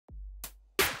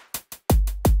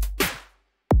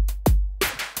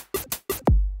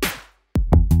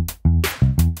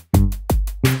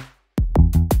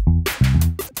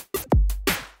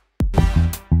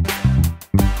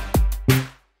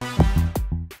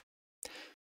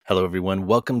Hello, everyone.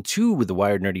 Welcome to the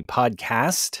Wired Nerdy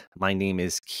Podcast. My name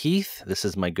is Keith. This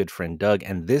is my good friend Doug,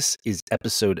 and this is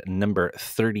episode number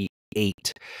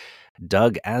 38.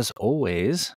 Doug, as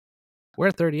always, we're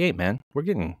at 38, man. We're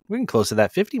getting close to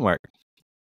that 50 mark.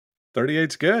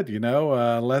 38's good,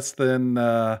 less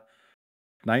than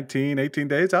 19, 18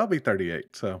 days, I'll be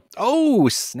 38. So, Oh,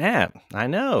 snap. I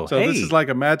know. so this is like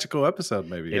a magical episode,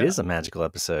 maybe. It is a magical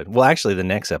episode. Well, actually, the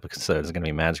next episode is going to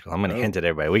be magical. I'm going to hint at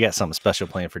everybody. We got something special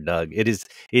planned for Doug.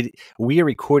 We are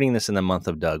recording this in the month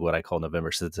of Doug, what I call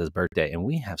November, since it's his birthday, and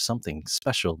we have something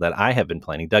special that I have been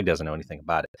planning. Doug doesn't know anything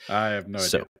about it. I have no idea.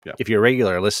 So, if you're a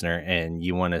regular listener and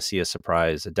you want to see a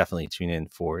surprise, definitely tune in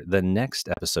for the next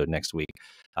episode next week.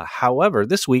 However,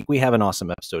 this week we have an awesome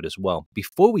episode as well.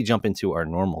 Before we jump into our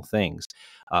normal things,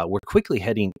 we're quickly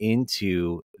heading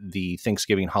into the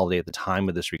Thanksgiving holiday at the time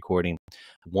of this recording.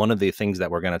 One of the things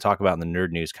that we're going to talk about in the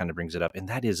nerd news kind of brings it up, and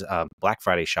that is Black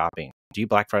Friday shopping. Do you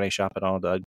Black Friday shop at all,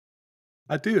 Doug?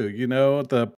 I do.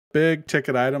 The big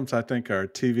ticket items, I think, are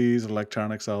TVs,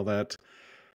 electronics, all that.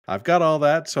 I've got all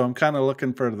that, so I'm kind of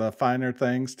looking for the finer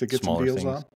things to get Smaller some deals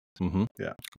things. on. Mm-hmm.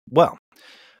 Yeah. Well,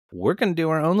 we're going to do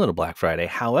our own little Black Friday.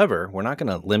 However, we're not going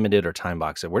to limit it or time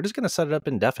box it. We're just going to set it up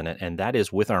indefinite, and that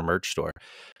is with our merch store.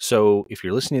 So if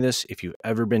you're listening to this, if you've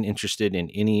ever been interested in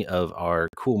any of our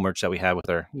cool merch that we have with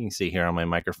you can see here on my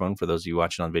microphone for those of you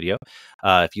watching on video.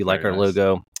 If you like our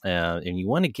logo and you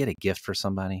want to get a gift for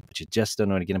somebody, but you just don't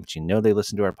know how to get them, but you know they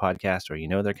listen to our podcast, or you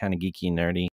know they're kind of geeky and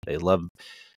nerdy, they love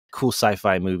cool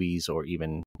sci-fi movies, or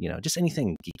even, just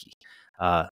anything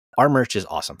geeky. Our merch is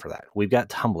awesome for that. We've got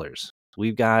tumblers.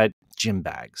 We've got gym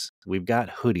bags. We've got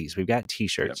hoodies. We've got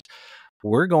t-shirts. Yep.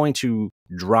 We're going to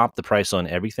drop the price on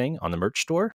everything on the merch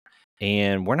store,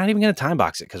 and we're not even going to time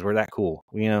box it because we're that cool.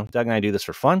 Doug and I do this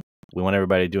for fun. We want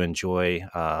everybody to enjoy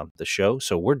the show.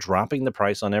 So we're dropping the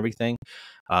price on everything.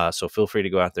 So feel free to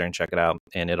go out there and check it out,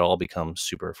 and it all becomes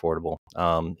super affordable.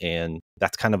 And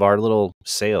that's kind of our little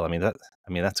sale.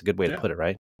 That's a good way to put it,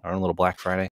 right? Our own little Black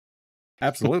Friday.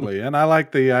 Absolutely. And I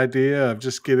like the idea of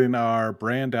just getting our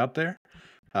brand out there.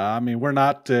 We're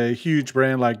not a huge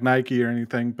brand like Nike or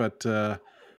anything, but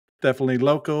definitely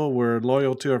local. We're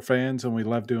loyal to our fans, and we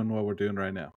love doing what we're doing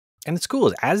right now. And it's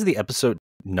cool. As the episode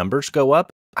numbers go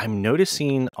up, I'm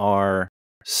noticing our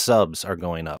subs are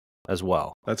going up as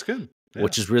well. That's good. Yeah.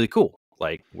 Which is really cool.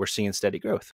 Like, we're seeing steady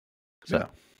growth. So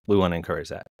we want to encourage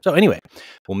that. So anyway,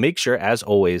 we'll make sure, as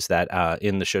always, that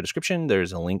in the show description,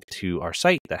 there's a link to our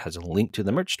site that has a link to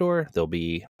the merch store. There'll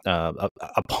be,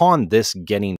 upon this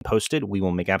getting posted, we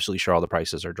will make absolutely sure all the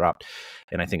prices are dropped.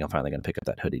 And I think I'm finally going to pick up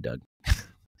that hoodie, Doug.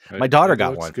 My daughter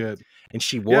got one. Good. And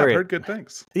she wore it. I've heard good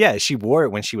things. Yeah, she wore it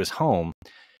when she was home.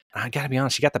 I got to be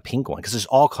honest, she got the pink one because there's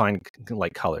all kind of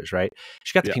like colors, right?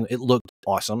 She got the pink. It looked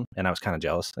awesome, and I was kind of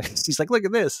jealous. She's like, "Look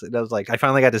at this!" And I was like, I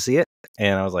finally got to see it,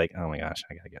 and I was like, "Oh my gosh,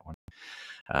 I got to get one."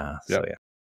 So yeah.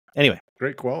 Anyway,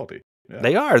 great quality. Yeah.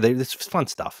 They are. It's fun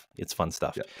stuff. It's fun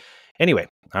stuff. Yeah. Anyway,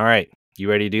 all right, you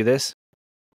ready to do this?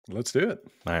 Let's do it.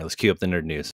 All right, let's cue up the nerd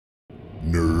news.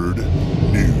 Nerd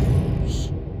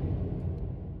news.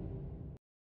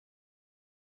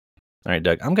 All right,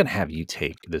 Doug, I'm going to have you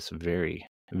take this very,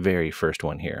 very first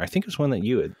one here. I think it's one that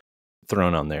you had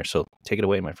thrown on there. So take it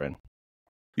away, my friend.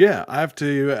 Yeah, I have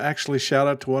to actually shout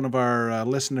out to one of our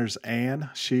listeners, Anne.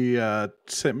 She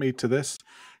sent me to this.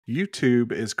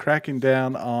 YouTube is cracking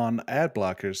down on ad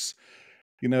blockers.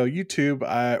 YouTube,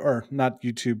 or not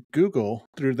YouTube, Google,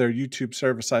 through their YouTube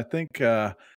service, I think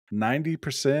 90%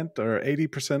 or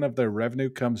 80% of their revenue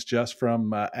comes just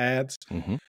from ads.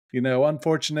 Mm-hmm.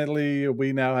 Unfortunately,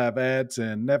 we now have ads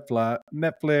in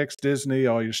Netflix, Disney,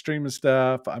 all your streaming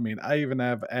stuff. I even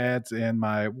have ads in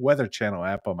my Weather Channel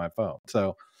app on my phone.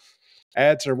 So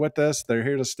ads are with us. They're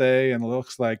here to stay. And it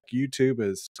looks like YouTube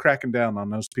is cracking down on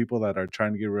those people that are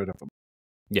trying to get rid of them.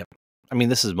 Yep.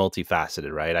 This is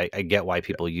multifaceted, right? I get why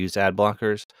people use ad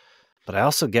blockers, but I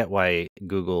also get why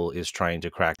Google is trying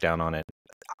to crack down on it.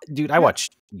 Dude, I watch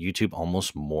YouTube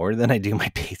almost more than I do my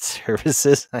paid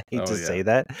services. I hate to say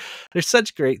that. There's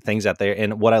such great things out there.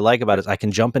 And what I like about it is I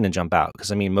can jump in and jump out.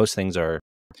 Because, most things are,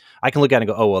 I can look at it and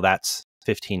go, oh, well, that's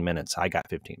 15 minutes. I got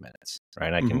 15 minutes,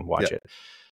 right? I can watch it.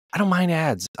 I don't mind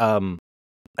ads.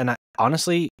 And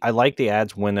honestly, I like the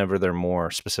ads whenever they're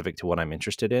more specific to what I'm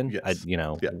interested in. Yes.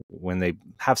 When they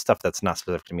have stuff that's not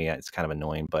specific to me, it's kind of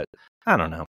annoying. But I don't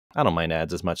know. I don't mind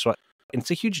ads as much. So it's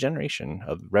a huge generation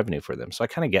of revenue for them. So I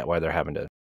kind of get why they're having to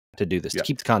do this, to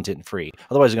keep the content free.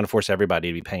 Otherwise, they're going to force everybody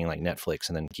to be paying like Netflix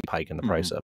and then keep hiking the price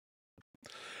up.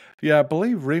 Yeah, I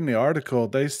believe reading the article,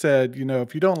 they said,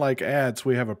 if you don't like ads,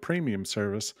 we have a premium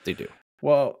service. They do.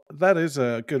 Well, that is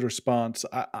a good response.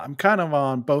 I'm kind of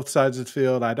on both sides of the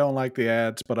field. I don't like the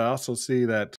ads, but I also see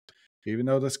that even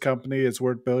though this company is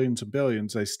worth billions and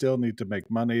billions, they still need to make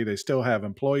money. They still have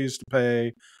employees to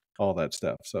pay, all that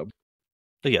stuff. So,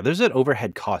 But yeah, there's an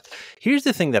overhead cost. Here's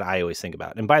the thing that I always think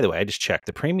about. And by the way, I just checked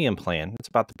the premium plan. It's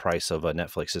about the price of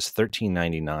Netflix is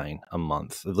 $13.99 a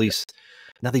month, at least.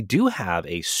 Now they do have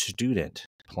a student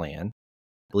plan,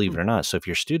 believe it or not. So if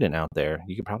you're a student out there,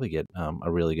 you could probably get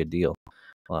a really good deal.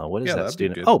 What is yeah, that that'd be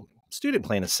student? good. Oh, student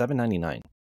plan is $7.99.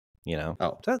 You know,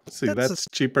 Oh, so see, that's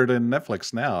cheaper than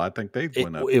Netflix now. I think they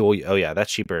went up. oh yeah,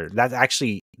 that's cheaper. That's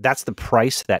the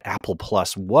price that Apple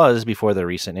Plus was before the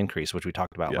recent increase, which we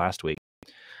talked about last week.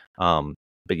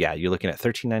 But yeah, you're looking at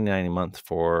 $13.99 a month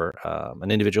for an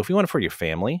individual. If you want it for your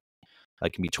family,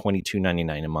 it can be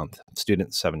 $22.99 a month.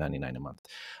 Student $7.99 a month.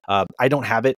 I don't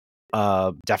have it.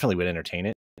 Definitely would entertain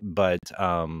it, but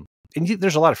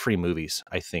there's a lot of free movies.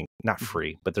 I think not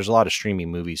free, but there's a lot of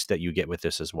streaming movies that you get with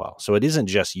this as well. So it isn't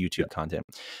just YouTube content.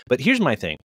 But here's my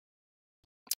thing.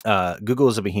 Google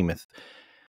is a behemoth.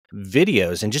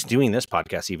 Videos and just doing this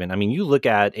podcast, even. I mean, you look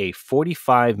at a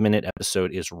 45-minute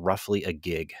episode is roughly a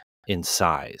gig in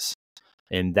size,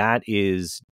 and that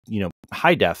is,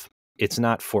 high def. It's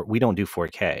not we don't do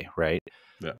 4K, right?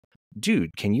 Yeah. Dude,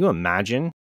 can you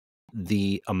imagine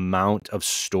the amount of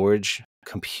storage,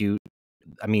 compute?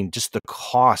 I mean, just the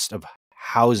cost of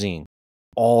housing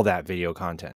all that video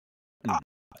content.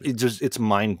 It's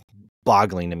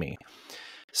mind-boggling to me.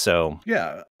 So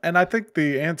yeah, and I think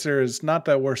the answer is not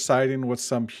that we're siding with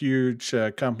some huge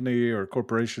company or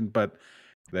corporation, but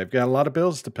they've got a lot of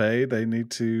bills to pay. They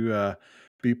need to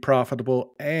be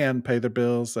profitable and pay their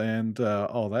bills and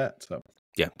all that. So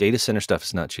yeah, data center stuff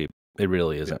is not cheap. It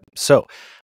really isn't. So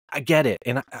I get it.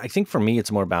 And I think for me,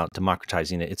 it's more about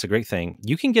democratizing it. It's a great thing.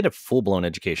 You can get a full-blown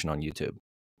education on YouTube.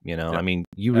 I mean,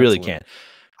 you really can.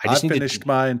 I finished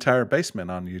my entire basement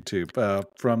on YouTube,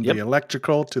 from the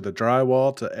electrical to the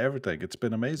drywall to everything. It's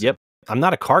been amazing. Yep. I'm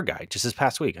not a car guy. Just this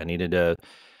past week, I needed to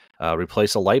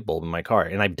replace a light bulb in my car.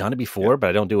 And I've done it before, but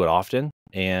I don't do it often.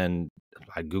 And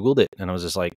I Googled it and I was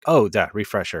just like, oh, that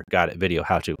refresher. Got it. Video,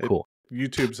 how to. Cool.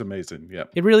 YouTube's amazing. Yeah.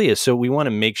 It really is. So we want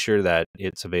to make sure that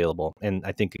it's available. And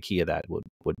I think the key of that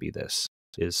would be this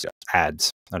is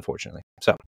ads, unfortunately.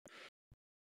 So.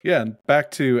 Yeah, and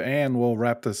back to Anne, we'll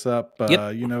wrap this up.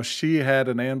 She had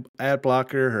an ad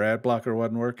blocker. Her ad blocker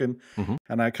wasn't working. Mm-hmm.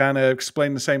 And I kind of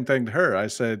explained the same thing to her. I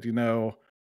said, your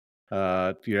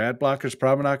ad blocker's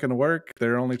probably not going to work.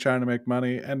 They're only trying to make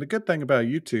money. And the good thing about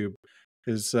YouTube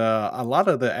is a lot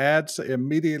of the ads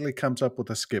immediately comes up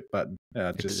with a skip button.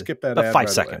 Just skip that ad 5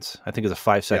 seconds. I think it was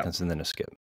 5 seconds and then a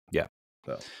skip. Yeah.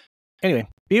 So. Anyway,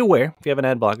 be aware if you have an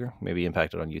ad blocker, maybe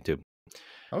impacted on YouTube.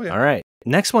 Oh, yeah. All right.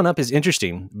 Next one up is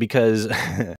interesting because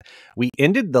we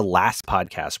ended the last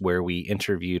podcast where we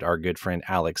interviewed our good friend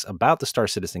Alex about the Star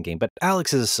Citizen game. But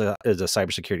Alex is a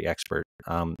cybersecurity expert.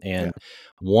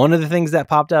 One of the things that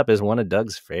popped up is one of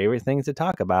Doug's favorite things to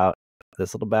talk about.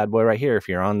 This little bad boy right here. If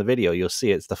you're on the video, you'll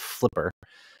see it's the Flipper.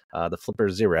 The Flipper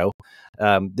Zero.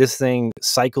 This thing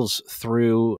cycles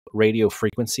through radio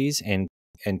frequencies and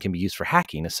can be used for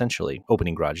hacking, essentially,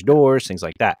 opening garage doors, things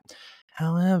like that.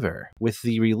 However, with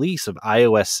the release of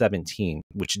iOS 17,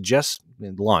 which just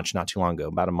launched not too long ago,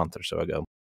 about a month or so ago,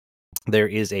 there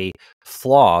is a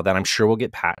flaw that I'm sure will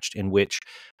get patched in which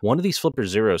one of these Flipper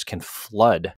Zeros can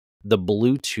flood the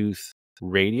Bluetooth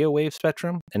radio wave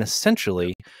spectrum and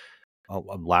essentially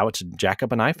allow it to jack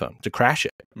up an iPhone, to crash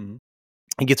it. Mm-hmm.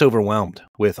 It gets overwhelmed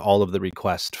with all of the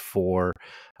requests for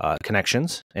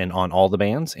connections and on all the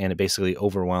bands, and it basically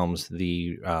overwhelms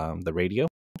the radio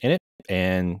in it,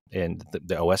 and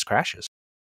the OS crashes.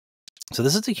 So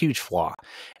this is a huge flaw,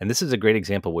 and this is a great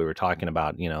example where we're talking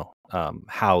about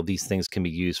how these things can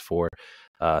be used for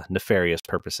nefarious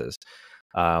purposes.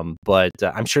 But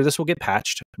I'm sure this will get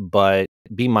patched. But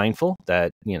be mindful that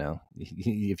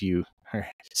if you are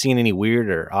seeing any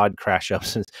weird or odd crash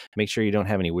ups, make sure you don't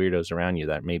have any weirdos around you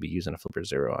that may be using a Flipper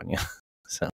Zero on you.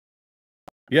 So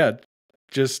yeah.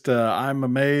 Just I'm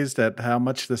amazed at how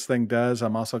much this thing does.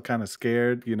 I'm also kind of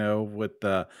scared, with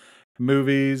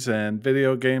movies and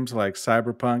video games like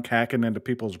Cyberpunk hacking into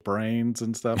people's brains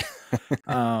and stuff.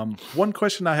 One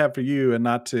question I have for you, and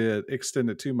not to extend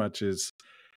it too much, is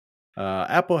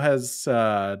Apple has,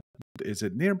 is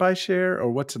it Nearby Share or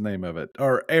what's the name of it?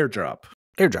 Or AirDrop.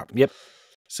 AirDrop, yep.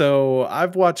 So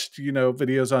I've watched,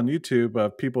 videos on YouTube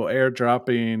of people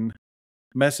airdropping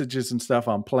messages and stuff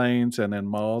on planes and in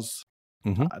malls.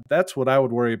 Mm-hmm. That's what I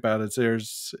would worry about. It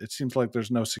seems like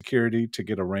there's no security to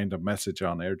get a random message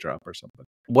on AirDrop or something.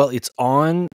 Well, it's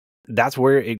on that's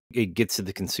where it gets to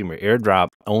the consumer. AirDrop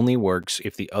only works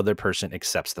if the other person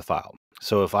accepts the file.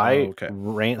 So if I Okay.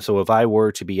 if I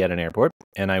were to be at an airport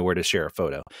and I were to share a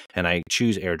photo and I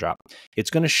choose AirDrop, it's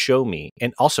going to show me.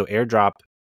 And also AirDrop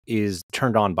is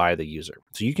turned on by the user.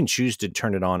 So you can choose to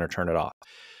turn it on or turn it off.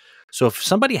 So if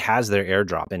somebody has their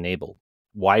AirDrop enabled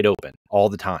wide open all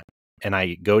the time, and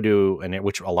I go to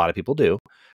which a lot of people do,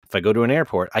 if I go to an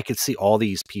airport, I could see all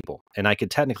these people and I could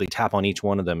technically tap on each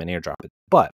one of them and AirDrop it.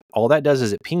 But all that does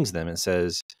is it pings them and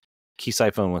says,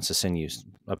 Keysight phone wants to send you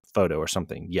a photo or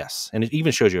something. Yes. And it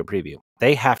even shows you a preview.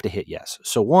 They have to hit yes.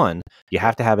 So one, you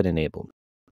have to have it enabled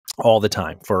all the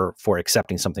time for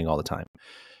accepting something all the time.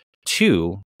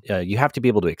 Two, you have to be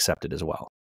able to accept it as well.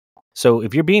 So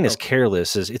if you're being as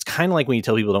careless as, it's kind of like when you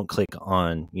tell people don't click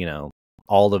on,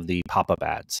 all of the pop-up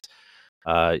ads.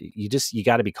 You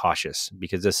got to be cautious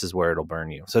because this is where it'll burn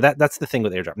you. So that's the thing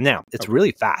with AirDrop. Now it's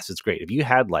really fast. It's great. If you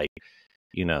had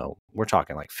we're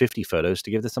talking like 50 photos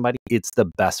to give to somebody, it's the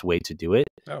best way to do it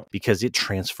because it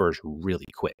transfers really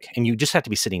quick and you just have to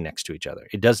be sitting next to each other.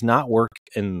 It does not work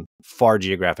in far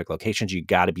geographic locations. You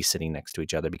got to be sitting next to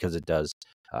each other because it does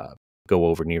go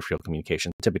over near field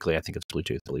communication. Typically, I think it's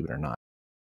Bluetooth, believe it or not.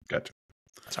 Gotcha.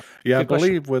 So, yeah, I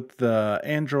believe with the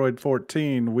Android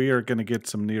 14, we are going to get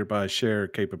some nearby share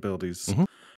capabilities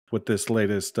with this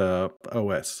latest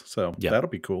OS. So that'll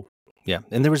be cool. Yeah.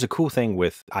 And there was a cool thing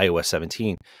with iOS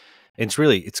 17. And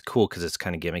it's cool because it's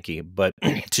kind of gimmicky, but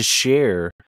to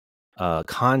share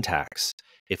contacts,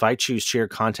 if I choose share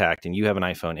contact and you have an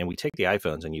iPhone and we take the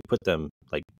iPhones and you put them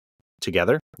like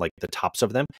together, like the tops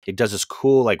of them, it does this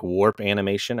cool like warp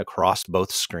animation across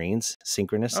both screens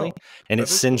synchronously, and it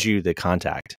sends you the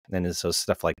contact and so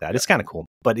stuff like that. Yeah. It's kind of cool,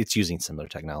 but it's using similar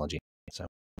technology. So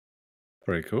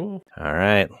very cool. All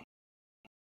right.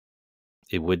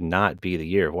 It would not be the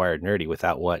year of Wired Nerdy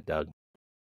without what, Doug?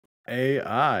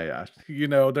 AI.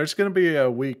 There's going to be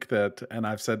a week that, and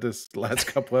I've said this the last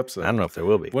couple episodes. I don't know if there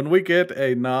will be. When we get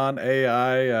a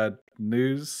non-AI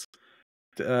news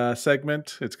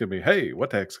segment, it's going to be, hey,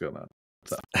 what the heck's going on?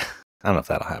 So. I don't know if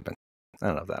that'll happen.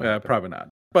 Probably not.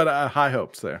 But high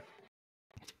hopes there.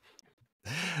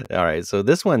 All right. So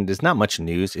this one, there's not much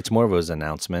news. It's more of an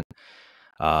announcement.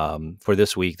 For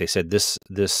this week, they said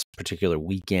this particular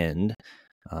weekend,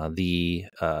 the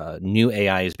new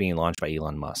AI is being launched by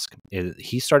Elon Musk.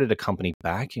 He started a company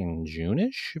back in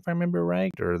June-ish, if I remember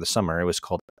right, or the summer. It was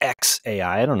called XAI.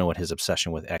 I don't know what his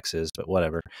obsession with X is, but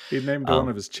whatever. He named one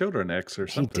of his children X or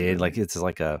something. He did. Like it's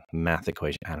like a math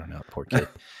equation. I don't know. Poor kid.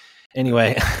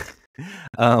 Anyway,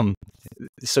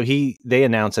 so they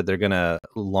announced that they're going to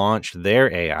launch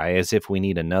their AI as if we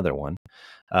need another one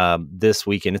this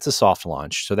weekend. It's a soft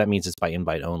launch, so that means it's by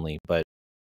invite only, but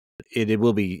it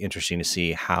will be interesting to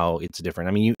see how it's different.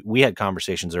 I mean, we had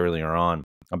conversations earlier on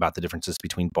about the differences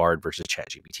between Bard versus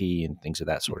ChatGPT and things of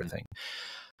that sort of thing.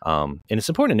 And it's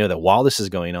important to know that while this is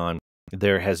going on,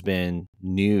 there has been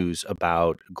news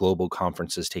about global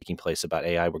conferences taking place about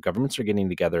AI where governments are getting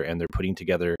together and they're putting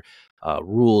together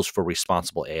rules for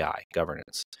responsible AI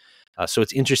governance. So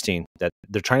it's interesting that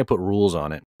they're trying to put rules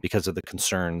on it because of the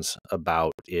concerns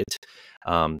about it.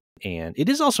 And it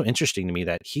is also interesting to me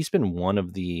that he's been one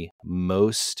of the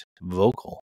most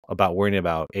vocal about worrying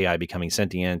about AI becoming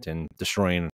sentient and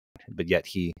destroying, but yet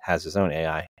he has his own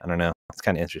AI. I don't know. It's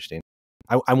kind of interesting.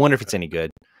 I wonder if it's any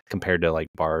good compared to like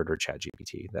Bard or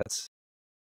ChatGPT. That's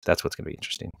what's going to be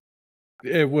interesting.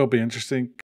 It will be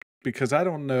interesting because I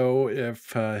don't know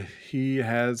if he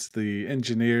has the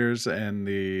engineers and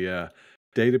the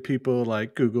data people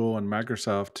like Google and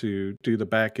Microsoft to do the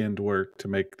back end work to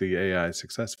make the AI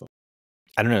successful.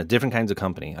 I don't know, different kinds of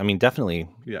company. I mean, definitely.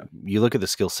 Yeah. You look at the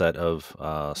skill set of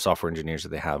software engineers that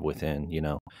they have within,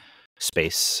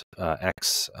 Space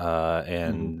X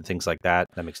and things like that.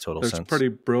 That makes total sense. There's pretty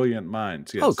brilliant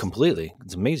minds. Yes. Oh, completely.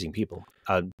 It's amazing people.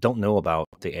 Don't know about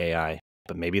the AI,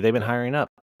 but maybe they've been hiring up.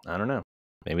 I don't know.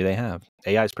 Maybe they have.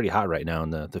 AI is pretty hot right now in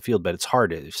the field, but it's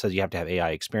hard. It says you have to have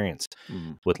AI experience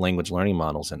with language learning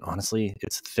models. And honestly,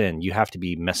 it's thin. You have to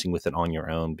be messing with it on your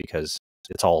own because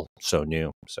it's all so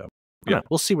new. So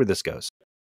we'll see where this goes.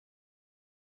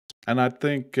 And I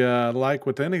think like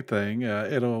with anything,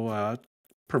 it'll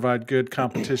provide good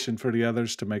competition for the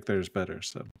others to make theirs better.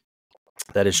 So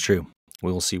that is true.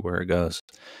 We will see where it goes.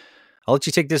 I'll let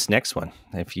you take this next one.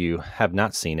 If you have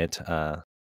not seen it,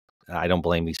 I don't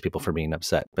blame these people for being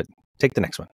upset, but take the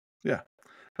next one. Yeah.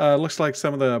 Looks like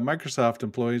some of the Microsoft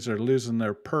employees are losing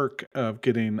their perk of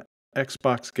getting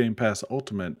Xbox Game Pass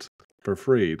Ultimate for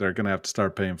free. They're going to have to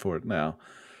start paying for it now.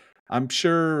 I'm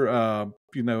sure,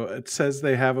 it says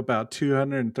they have about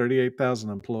 238,000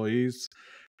 employees.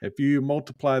 If you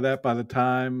multiply that by the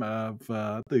time of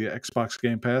the Xbox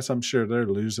Game Pass, I'm sure they're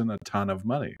losing a ton of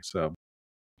money. So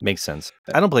Makes sense.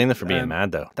 I don't blame them for being and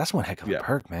mad, though. That's one heck of a yeah.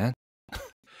 perk, man.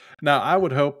 Now, I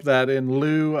would hope that in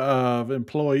lieu of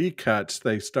employee cuts,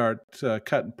 they start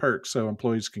cutting perks so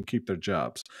employees can keep their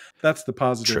jobs. That's the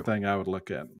positive True. thing I would look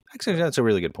at. Actually, that's a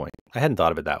really good point. I hadn't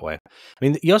thought of it that way. I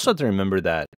mean, you also have to remember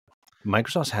that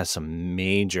Microsoft has some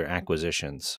major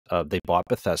acquisitions. They bought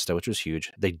Bethesda, which was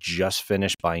huge. They just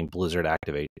finished buying Blizzard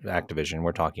Activision.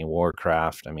 We're talking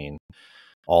Warcraft. I mean,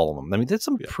 all of them. I mean, that's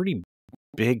some pretty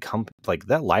big company. Like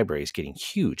that library is getting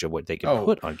huge of what they could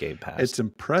put on Game Pass. It's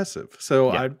impressive. So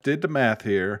I did the math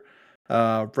here.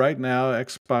 Right now,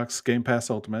 Xbox Game Pass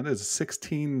Ultimate is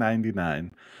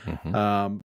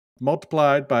 $16.99.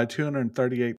 Multiplied by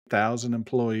 238,000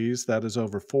 employees, that is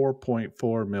over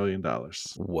 $4.4 million.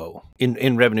 Whoa!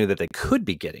 In revenue that they could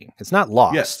be getting, it's not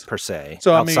lost per se.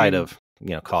 So outside of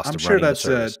cost I'm of sure running that's the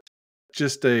service.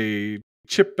 Just a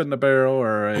chip in the barrel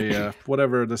or a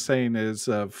whatever the saying is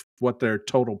of what their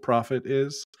total profit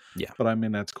is. Yeah, but I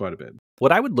mean that's quite a bit.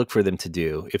 What I would look for them to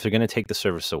do if they're going to take the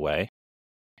service away,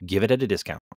 give it at a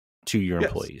discount to your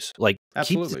employees. Like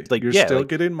absolutely, keep, you're still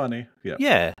getting money.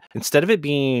 Yeah. Instead of it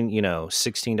being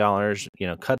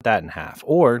 $16, cut that in half,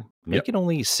 or make it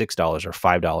only $6 or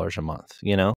 $5 a month.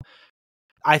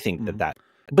 I think that.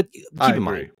 But keep in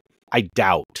mind, I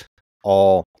doubt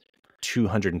all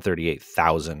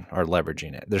 238,000 are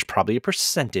leveraging it. There's probably a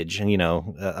percentage,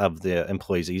 of the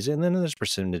employees, and then there's a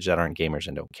percentage that aren't gamers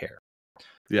and don't care.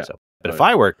 Yeah. So, but if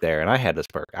I worked there and I had this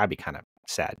perk, I'd be kind of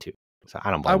sad too. So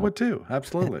I don't blame I would too.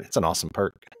 Absolutely. It's an awesome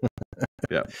perk.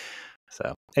 Yeah.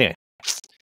 So anyway,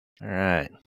 all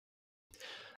right.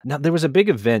 Now there was a big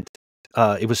event.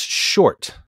 It was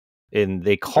short, and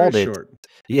they called it. Short.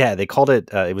 Yeah, they called it.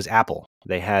 It was Apple.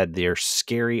 They had their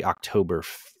Scary October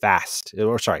Fast.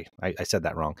 Or sorry, I said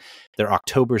that wrong. Their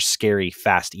October Scary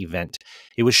Fast event.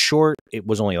 It was short. It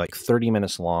was only like 30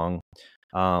 minutes long.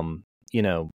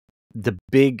 The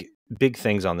big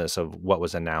things on this of what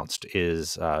was announced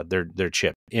is their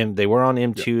chip. They were on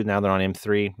M2, now they're on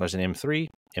M3. There's an M3,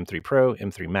 M3 Pro,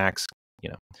 M3 Max.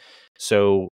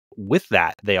 So with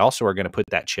that, they also are going to put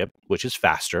that chip, which is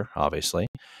faster, obviously,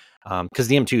 because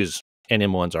the M2s and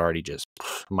M1s are already just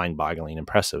mind-boggling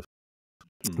impressive.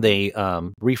 They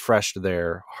refreshed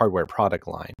their hardware product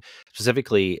line,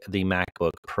 specifically the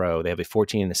MacBook Pro. They have a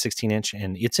 14 and a 16 inch,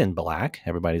 and it's in black.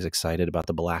 Everybody's excited about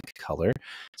the black color.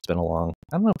 It's been I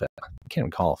don't know if I can't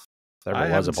recall if there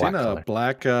ever was a black color. I haven't seen a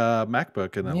black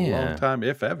MacBook in a long time,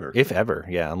 if ever. If ever,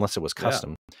 unless it was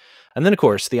custom. And then, of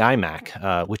course, the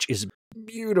iMac, which is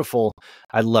beautiful.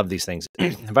 I love these things.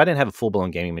 If I didn't have a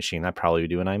full-blown gaming machine, I'd probably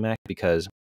do an iMac because,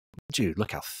 dude,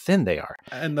 look how thin they are.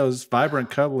 And those vibrant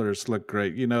colors look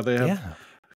great. They have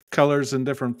colors in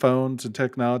different phones and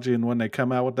technology. And when they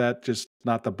come out with that, just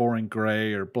not the boring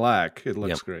gray or black, it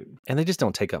looks great. And they just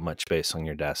don't take up much space on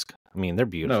your desk. I mean, they're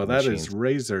beautiful. No, that machines. is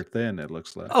razor thin, it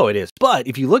looks like. Oh, it is. But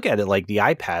if you look at it, like the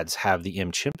iPads have the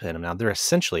M chip in them now, they're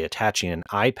essentially attaching an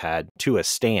iPad to a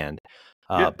stand,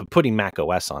 but putting Mac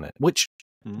OS on it, which,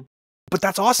 but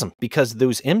that's awesome because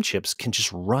those M chips can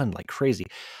just run like crazy.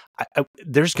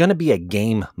 There's going to be a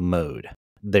game mode,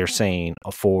 they're saying,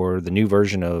 for the new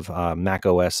version of Mac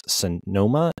OS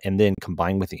Sonoma, and then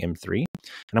combined with the M3. And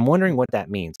I'm wondering what that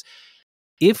means.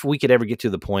 If we could ever get to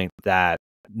the point that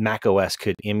Mac OS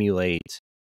could emulate,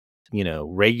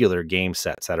 regular game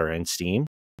sets that are in Steam,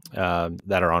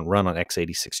 that are run on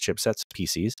x86 chipsets,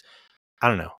 PCs, I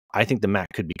don't know. I think the Mac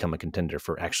could become a contender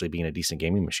for actually being a decent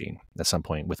gaming machine at some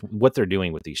point. With what they're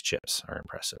doing with these chips are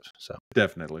impressive. So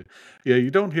definitely. Yeah, you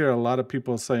don't hear a lot of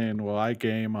people saying, well, I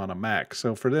game on a Mac.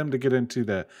 So for them to get into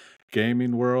the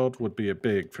gaming world would be a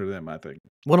big for them, I think.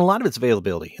 Well, a lot of it's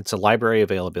availability. It's a library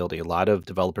availability. A lot of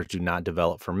developers do not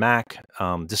develop for Mac,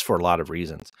 just for a lot of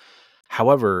reasons.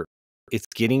 However, it's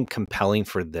getting compelling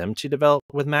for them to develop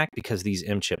with Mac because these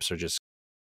M chips are just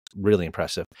really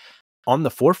impressive. On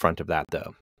the forefront of that,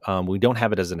 though, we don't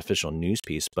have it as an official news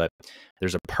piece, but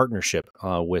there's a partnership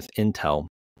with Intel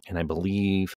and I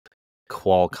believe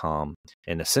Qualcomm.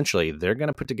 And essentially, they're going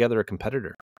to put together a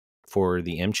competitor for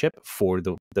the M chip for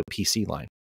the PC line.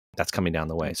 That's coming down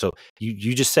the way. So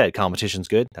you just said competition's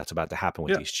good. That's about to happen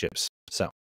with these chips. So.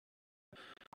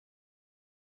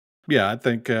 Yeah, I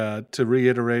think to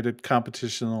reiterate it,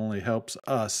 competition only helps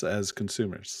us as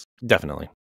consumers. Definitely.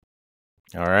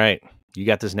 All right. You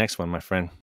got this next one, my friend.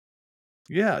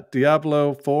 Yeah,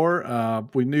 Diablo 4.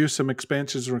 We knew some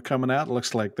expansions were coming out.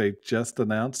 Looks like they just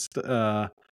announced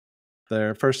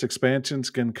their first expansions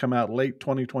can come out late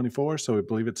 2024, so we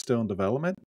believe it's still in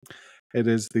development. It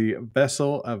is the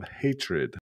Vessel of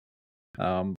Hatred.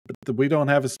 But we don't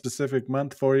have a specific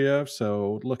month for you,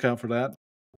 so look out for that.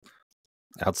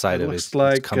 Outside It of looks it's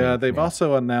like coming. they've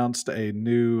also announced a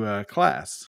new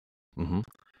class. Mm-hmm.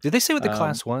 Did they say what the Um,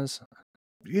 class was?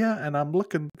 Yeah, and I'm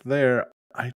looking there.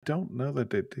 I don't know that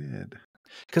they did.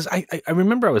 Because I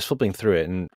remember I was flipping through it,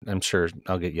 and I'm sure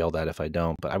I'll get yelled at if I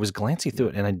don't, but I was glancing through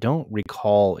Yeah. it, and I don't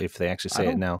recall if they actually I say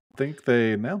it don't now. think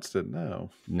they announced it. No.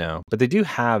 No, but they do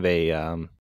have a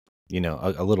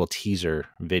a little teaser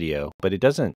video, but it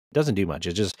doesn't do much.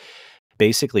 It just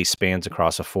basically spans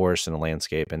across a forest and a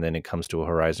landscape, and then it comes to a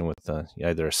horizon with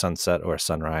either a sunset or a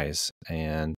sunrise.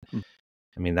 And Hmm.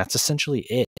 I mean, that's essentially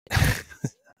it.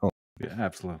 Yeah,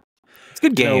 absolutely. It's a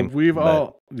good game.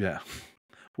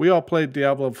 We all played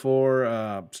Diablo 4.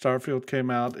 Starfield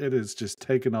came out. It is just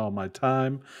taking all my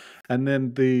time. And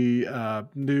then the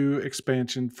new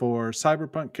expansion for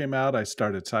Cyberpunk came out. I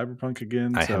started Cyberpunk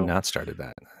again. I have So not started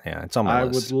that. Yeah, it's on my I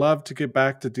list. would love to get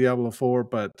back to Diablo 4,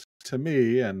 but to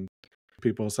me, and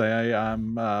people say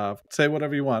I'm say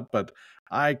whatever you want, but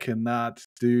I cannot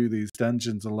do these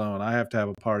dungeons alone. I have to have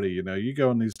a party. You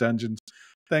go in these dungeons,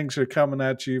 things are coming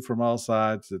at you from all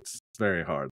sides. It's very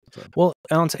hard. So. Well,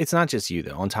 it's not just you,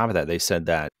 though. On top of that, they said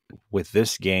that with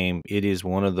this game, it is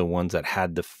one of the ones that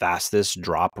had the fastest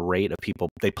drop rate of people.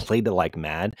 They played it like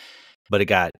mad, but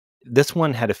this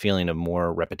one had a feeling of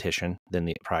more repetition than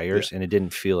the priors, and it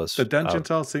didn't feel as... The dungeons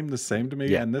all seem the same to me,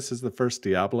 yeah. and this is the first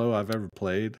Diablo I've ever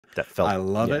played. That felt... I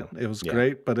love it. It was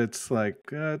great, but it's like,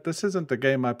 this isn't the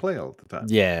game I play all the time.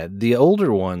 Yeah, the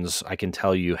older ones, I can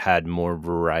tell you, had more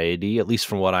variety, at least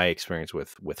from what I experienced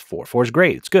with 4. 4 is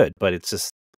great. It's good, but it's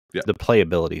just the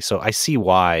playability. So I see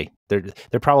why they're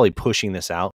probably pushing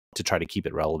this out to try to keep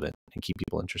it relevant and keep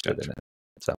people interested in it.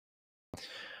 So,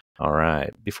 all right.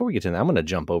 Before we get to that, I'm going to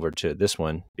jump over to this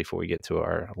one before we get to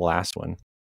our last one.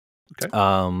 Okay.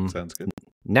 Sounds good.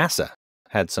 NASA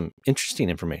had some interesting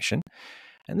information,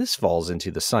 and this falls into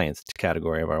the science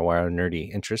category of our wild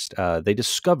nerdy interest. They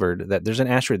discovered that there's an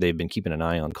asteroid they've been keeping an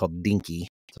eye on called Dinky.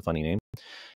 It's a funny name.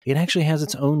 It actually has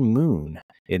its own moon,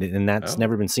 and that's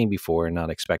never been seen before and not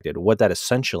expected. What that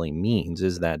essentially means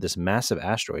is that this massive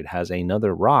asteroid has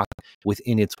another rock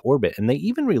within its orbit, and they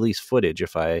even release footage.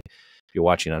 If you're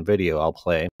watching on video, I'll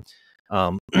play.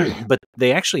 But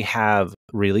they actually have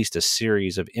released a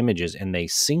series of images, and they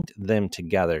synced them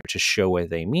together to show what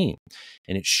they mean.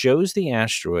 And it shows the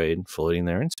asteroid floating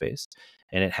there in space,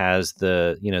 and it has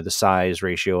the size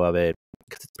ratio of it,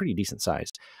 because it's pretty decent size.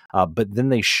 But then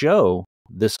they show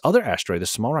this other asteroid, the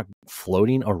small rock,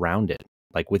 floating around it,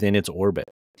 like within its orbit.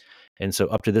 And so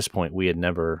up to this point, we had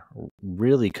never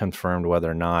really confirmed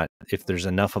whether or not, if there's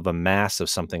enough of a mass of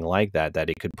something like that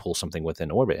it could pull something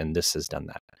within orbit. And this has done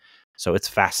that. So it's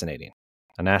fascinating.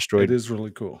 An asteroid. It is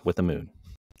really cool. With a moon.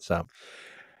 So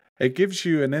it gives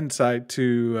you an insight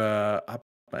to,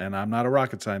 and I'm not a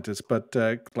rocket scientist, but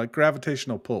like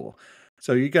gravitational pull.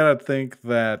 So you got to think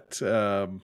that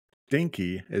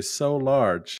Dinky is so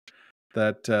large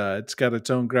that it's got its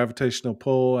own gravitational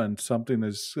pull, and something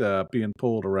is being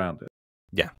pulled around it.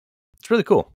 Yeah, it's really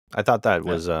cool. I thought that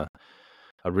was a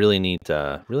really neat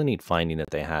finding that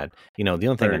they had. The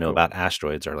only thing I know about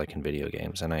asteroids are like in video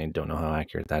games, and I don't know how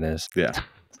accurate that is. Yeah.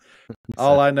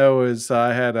 All I know is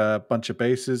I had a bunch of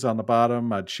bases on the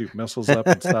bottom. I'd shoot missiles up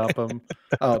and stop them.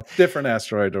 Oh, different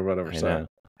asteroid or whatever. Sorry.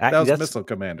 That was Missile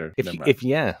Commander. But if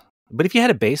you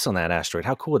had a base on that asteroid,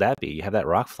 how cool would that be? You have that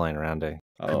rock flying around to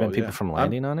prevent people from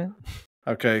landing on it?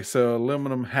 Okay, so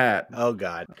aluminum hat. Oh,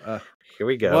 God. Here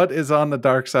we go. What is on the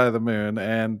dark side of the moon?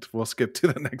 And we'll skip to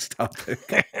the next topic.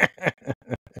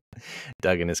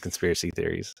 Doug and his conspiracy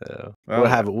theories. So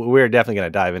we're definitely going to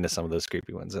dive into some of those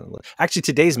creepy ones. Actually,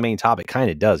 today's main topic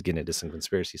kind of does get into some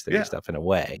conspiracy theory stuff in a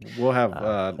way. We'll have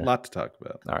a lot to talk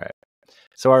about. All right.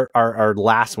 So our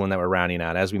last one that we're rounding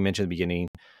out, as we mentioned at the beginning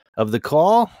of the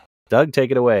call, Doug,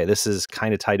 take it away. This is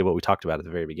kind of tied to what we talked about at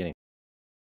the very beginning.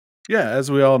 Yeah, as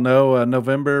we all know,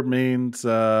 November means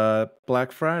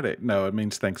Black Friday. No, it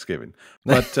means Thanksgiving.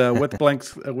 But with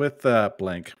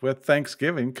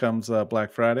Thanksgiving comes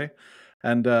Black Friday,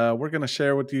 and we're going to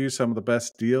share with you some of the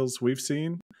best deals we've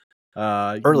seen.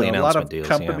 Early announcement deals.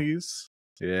 Companies,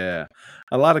 a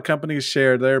lot of companies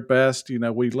share their best.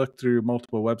 We look through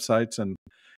multiple websites, and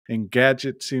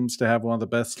Engadget seems to have one of the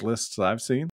best lists I've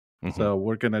seen. Mm-hmm. So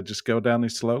we're going to just go down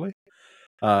these slowly.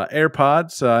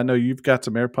 AirPods. I know you've got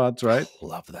some AirPods, right?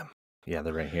 Love them. Yeah,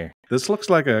 they're right here. This looks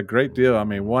like a great deal. I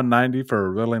mean, $190 for a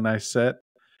really nice set.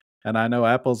 And I know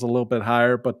Apple's a little bit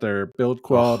higher, but their build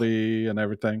quality and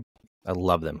everything. I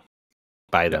love them.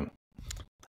 Buy them.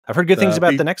 I've heard good things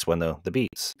about the next one, though, the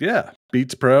Beats. Yeah,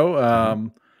 Beats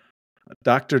Pro.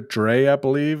 Dr. Dre, I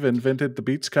believe, invented the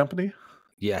Beats company.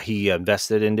 Yeah, he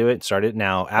invested into it, started.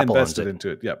 Now Apple owns Invested it. into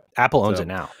it. Yep. Apple owns So- it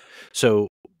now. So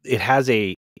it has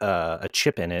a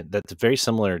chip in it that's very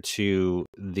similar to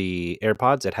the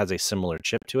AirPods. It has a similar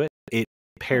chip to it. It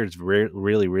pairs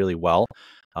really, really well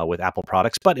with Apple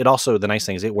products. But it also, the nice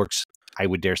thing is it works, I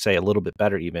would dare say, a little bit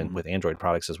better even with Android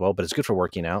products as well. But it's good for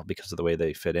working out because of the way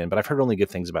they fit in. But I've heard only good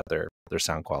things about their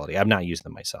sound quality. I've not used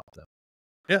them myself, though.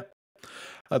 Yeah.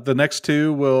 The next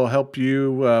two will help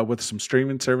you with some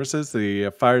streaming services,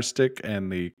 the Fire Stick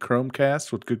and the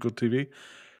Chromecast with Google TV.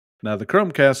 Now, the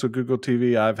Chromecast with Google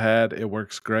TV I've had, it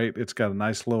works great. It's got a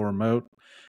nice little remote.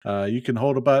 You can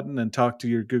hold a button and talk to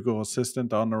your Google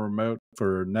Assistant on the remote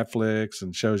for Netflix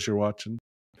and shows you're watching.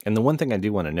 And the one thing I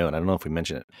do want to note, I don't know if we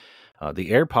mentioned it,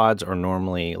 the AirPods are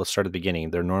normally, let's start at the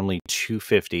beginning, they're normally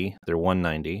 $250, they're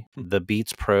 $190. The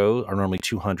Beats Pro are normally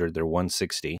 $200, they're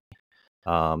 $160.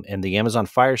 And the Amazon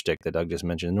Fire Stick that Doug just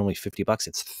mentioned, normally $50,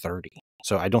 it's $30.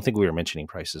 So I don't think we were mentioning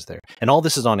prices there. And all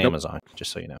this is on Amazon,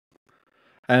 just so you know.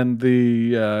 And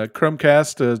the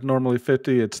Chromecast is normally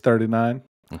 $50, it's $39.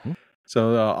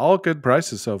 So all good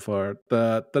prices so far.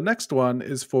 The next one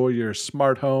is for your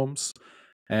smart homes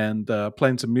and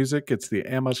playing some music. It's the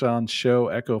Amazon Show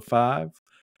Echo 5.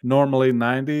 Normally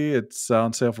 $90, it's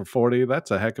on sale for $40.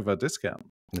 That's a heck of a discount.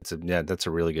 That's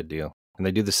a really good deal. And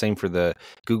they do the same for the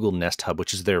Google Nest Hub,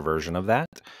 which is their version of that.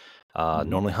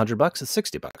 Normally $100, it's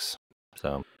 $60.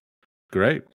 So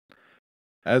great.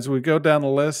 As we go down the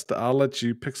list, I'll let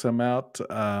you pick some out.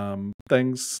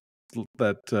 Things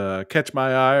that catch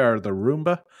my eye are the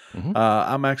Roomba.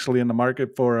 I'm actually in the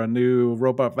market for a new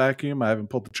robot vacuum. I haven't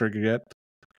pulled the trigger yet.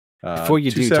 Before you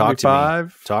do, talk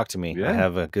to me. Yeah. I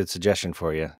have a good suggestion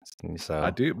for you. So I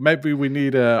do. Maybe we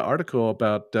need an article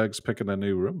about Doug's picking a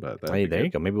new Roomba. Hey, there you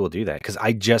go. Maybe we'll do that because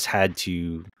I just had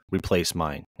to replace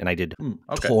mine, and I did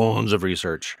tons of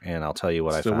research. And I'll tell you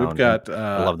what I found. So we've got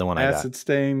I love the one I got. Acid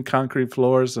stained concrete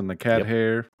floors and the cat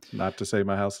hair. Not to say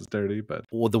my house is dirty, but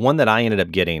the one that I ended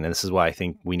up getting, and this is why I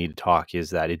think we need to talk,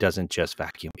 is that it doesn't just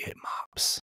vacuum; it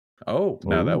mops. Oh,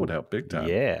 now that would help big time.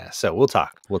 Yeah. So we'll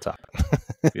talk.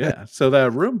 Yeah. So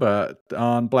that Roomba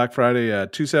on Black Friday,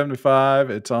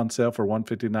 $275. It's on sale for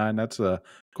 $159. That's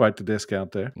quite the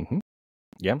discount there.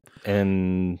 Yeah.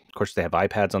 And of course they have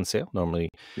iPads on sale normally.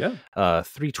 Yeah.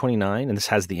 $329, and this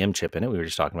has the M chip in it. We were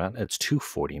just talking about. It's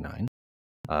 $249.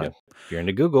 If you're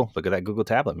into Google, look at that Google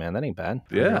tablet, man. That ain't bad.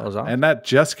 Yeah. And that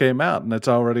just came out, and it's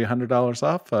already $100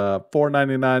 off.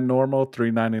 $499 normal,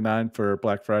 $399 for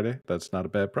Black Friday. That's not a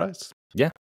bad price. Yeah.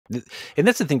 And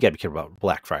that's the thing you got to care about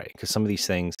Black Friday, because some of these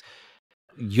things,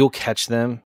 you'll catch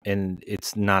them, and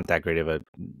it's not that great of a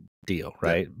deal,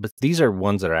 right? Yeah. But these are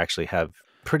ones that actually have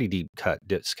pretty deep cut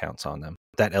discounts on them.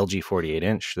 That LG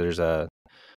 48-inch, there's a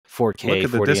 4K. Look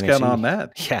at the discount on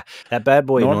that. Yeah. That bad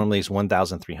boy normally is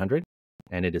 $1,300.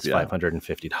 And it is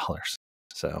 $550.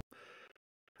 So,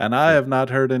 and I have not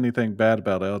heard anything bad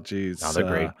about LGs. No, they're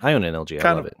great. I own an LG.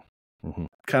 I love it.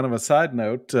 Kind of a side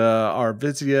note, our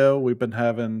Vizio, we've been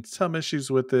having some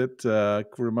issues with it,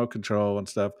 remote control and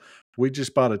stuff. We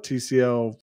just bought a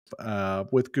TCL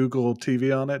with Google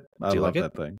TV on it. I love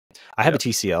that thing. I have a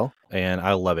TCL, and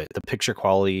I love it. The picture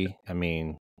quality, I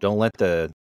mean, don't let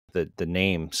the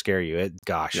name scare you.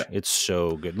 It's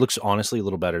so good. It looks honestly a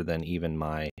little better than even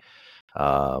my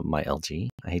LG.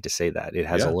 I hate to say that. It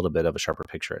has a little bit of a sharper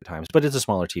picture at times, but it's a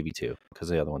smaller TV too, because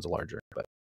the other one's larger. But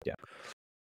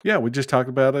yeah, we just talked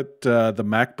about it. The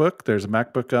MacBook, there's a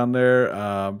MacBook on there,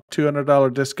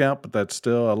 $200 discount, but that's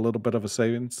still a little bit of a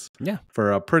savings. Yeah,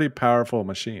 for a pretty powerful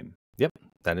machine. Yep,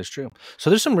 that is true. So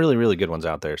there's some really, really good ones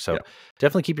out there. So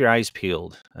definitely keep your eyes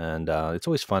peeled, and it's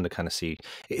always fun to kind of see.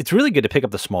 It's really good to pick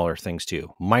up the smaller things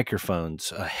too,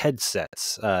 microphones,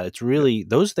 headsets. It's really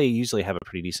those they usually have a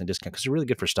pretty decent discount because they're really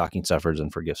good for stocking stuffers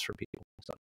and for gifts for people.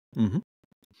 So.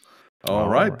 All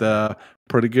right.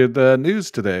 Pretty good news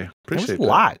today. Appreciate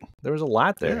that. There was a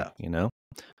lot there, you know.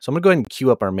 So I'm gonna go ahead and queue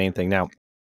up our main thing now.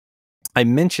 I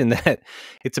mentioned that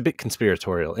it's a bit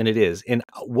conspiratorial, and it is. And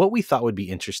what we thought would be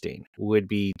interesting would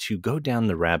be to go down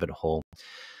the rabbit hole.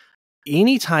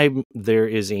 Anytime there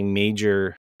is a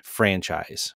major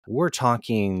franchise, we're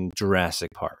talking Jurassic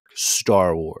Park,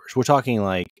 Star Wars, we're talking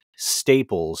like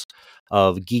staples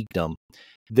of geekdom.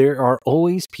 There are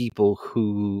always people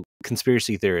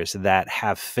conspiracy theorists that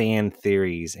have fan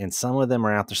theories, and some of them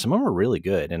are out there. Some of them are really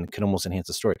good and could almost enhance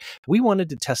the story. We wanted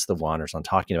to test the waters on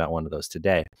talking about one of those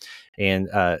today. And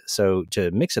so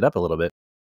to mix it up a little bit,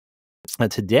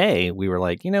 today we were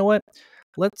like, you know what?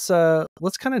 Let's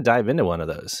kind of dive into one of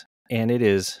those. And it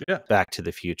is Back to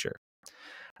the Future.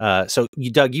 So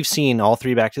Doug, you've seen all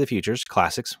three Back to the Futures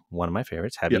classics. One of my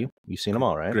favorites. Have Yep. you? You've seen them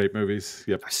all, right? Great movies.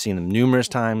 Yep. I've seen them numerous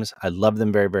times. I love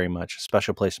them very, very much.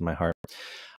 Special place in my heart.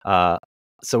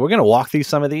 So we're going to walk through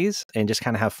some of these and just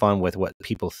kind of have fun with what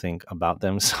people think about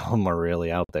them. Some of them are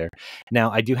really out there.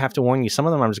 Now, I do have to warn you, some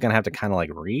of them I'm just going to have to kind of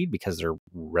like read because they're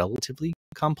relatively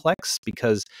complex.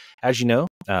 Because as you know,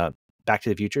 Back to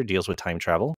the Future deals with time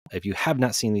travel. If you have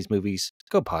not seen these movies,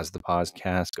 go pause the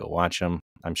podcast, go watch them.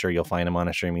 I'm sure you'll find them on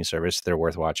a streaming service. They're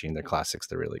worth watching. They're classics.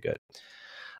 They're really good.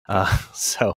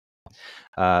 So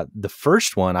the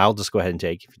first one I'll just go ahead and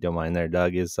take, if you don't mind there,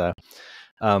 Doug, is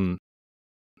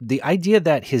the idea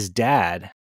that his dad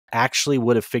actually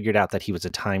would have figured out that he was a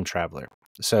time traveler.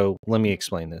 So let me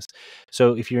explain this.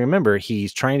 So if you remember,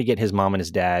 he's trying to get his mom and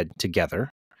his dad together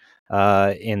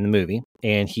in the movie,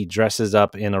 and he dresses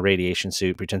up in a radiation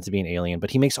suit, pretends to be an alien,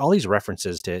 but he makes all these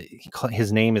references to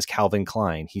his name is Calvin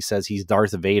Klein. He says he's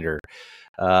Darth Vader.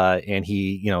 And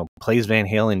he, plays Van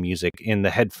Halen music in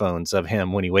the headphones of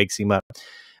him when he wakes him up.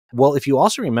 Well, if you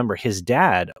also remember, his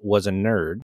dad was a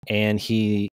nerd and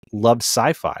he loved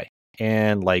sci-fi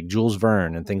and like Jules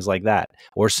Verne and things like that,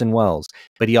 Orson Welles,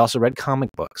 but he also read comic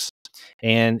books.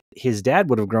 And his dad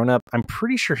would have grown up. I'm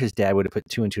pretty sure his dad would have put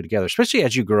two and two together, especially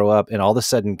as you grow up and all of a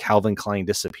sudden Calvin Klein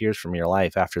disappears from your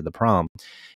life after the prom.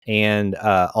 And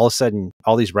all of a sudden,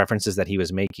 all these references that he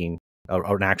was making,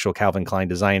 an actual Calvin Klein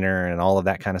designer and all of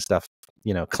that kind of stuff,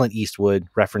 Clint Eastwood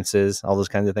references, all those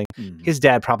kinds of things. Mm-hmm. His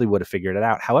dad probably would have figured it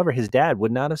out. However, his dad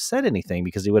would not have said anything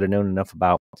because he would have known enough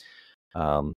about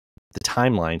the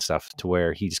timeline stuff to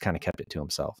where he just kind of kept it to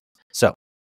himself. So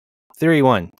theory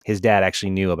one, his dad actually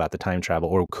knew about the time travel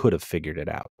or could have figured it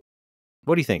out.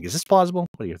 What do you think? Is this plausible?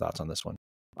 What are your thoughts on this one?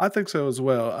 I think so as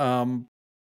well.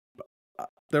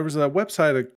 There was a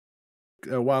website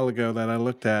a while ago that I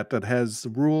looked at that has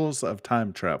rules of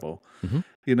time travel.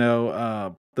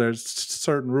 Mm-hmm. There's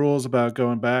certain rules about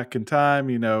going back in time.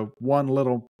 One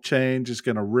little change is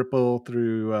going to ripple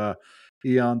through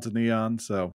eons and eons.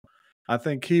 So I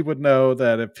think he would know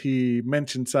that if he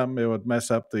mentioned something, it would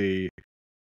mess up the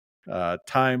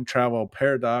time travel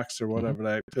paradox or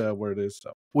whatever that word is.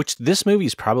 So. Which this movie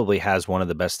probably has one of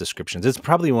the best descriptions. It's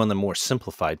probably one of the more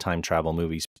simplified time travel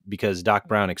movies because Doc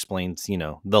Brown explains,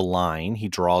 the line he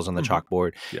draws on the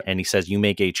chalkboard and he says, you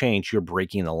make a change, you're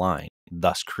breaking the line,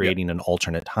 thus creating an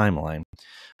alternate timeline,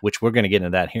 which we're going to get into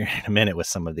that here in a minute with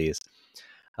some of these.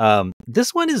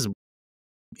 This one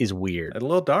is weird. A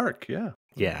little dark. Yeah.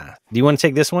 Yeah. Do you want to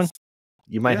take this one?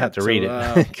 You might have to read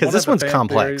it because this one's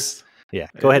complex. Yeah.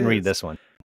 Go ahead and read this one.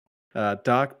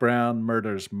 Doc Brown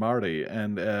murders Marty,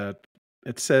 and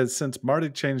it says since Marty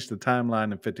changed the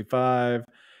timeline in 55,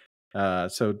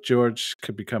 so George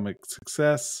could become a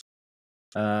success.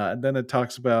 And then it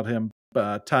talks about him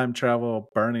time travel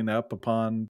burning up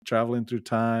upon traveling through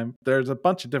time. There's a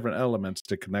bunch of different elements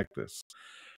to connect this,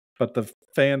 but the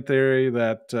fan theory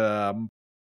that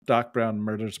Doc Brown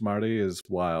murders Marty is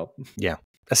wild. Yeah,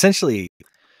 essentially,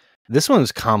 this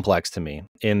one's complex to me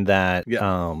in that.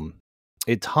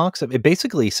 It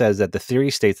basically says that the theory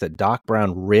states that Doc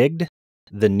Brown rigged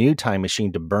the new time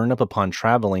machine to burn up upon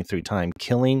traveling through time,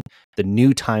 killing the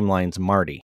new timeline's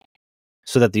Marty,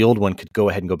 so that the old one could go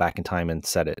ahead and go back in time and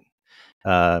set it.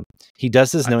 He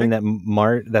does this knowing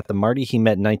that the Marty he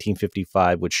met in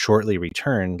 1955 would shortly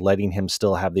return, letting him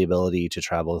still have the ability to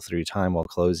travel through time while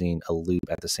closing a loop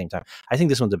at the same time. I think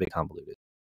this one's a bit convoluted.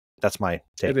 That's my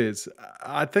take. It is.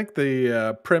 I think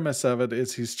the premise of it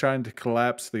is he's trying to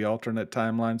collapse the alternate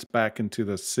timelines back into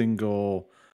the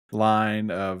single line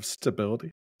of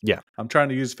stability. Yeah. I'm trying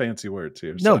to use fancy words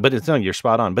here. No, but you're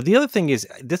spot on. But the other thing is,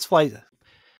 this flies,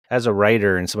 as a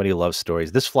writer and somebody who loves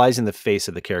stories, this flies in the face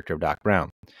of the character of Doc Brown.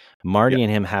 Marty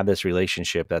and him have this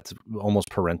relationship that's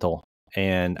almost parental.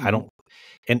 And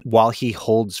and while he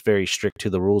holds very strict to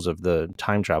the rules of the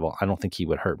time travel, I don't think he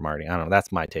would hurt Marty. I don't know.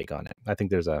 That's my take on it. I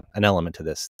think there's an element to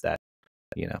this that,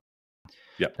 Yeah.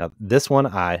 Now, this one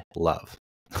I love.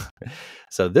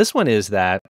 So this one is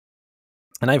that,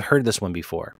 and I've heard this one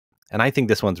before, and I think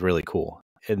this one's really cool.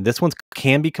 And this one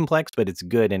can be complex, but it's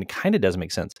good, and it kind of does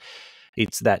make sense.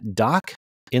 It's that Doc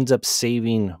ends up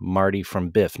saving Marty from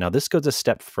Biff. Now, this goes a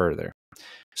step further.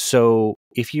 So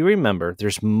if you remember,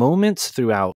 there's moments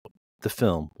throughout the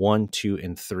film 1, 2,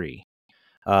 and 3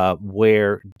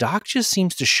 where Doc just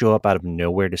seems to show up out of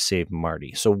nowhere to save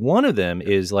Marty. So one of them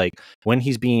is like when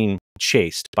he's being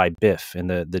chased by Biff and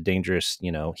the dangerous,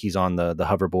 he's on the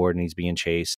hoverboard and he's being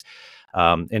chased.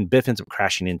 And Biff ends up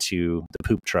crashing into the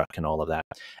poop truck and all of that.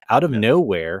 Out of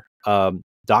nowhere,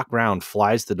 Doc Brown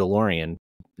flies the DeLorean,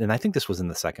 and I think this was in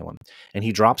the second one, and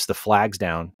he drops the flags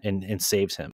down and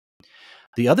saves him.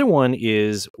 The other one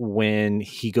is when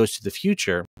he goes to the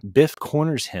future, Biff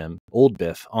corners him, old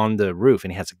Biff, on the roof,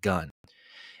 and he has a gun.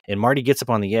 And Marty gets up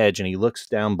on the edge and he looks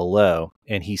down below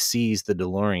and he sees the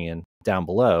DeLorean down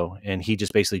below, and he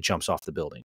just basically jumps off the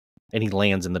building and he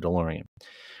lands in the DeLorean.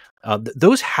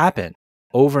 Those happen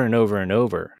over and over and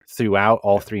over throughout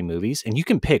all three movies, and you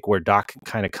can pick where Doc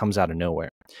kind of comes out of nowhere.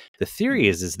 The theory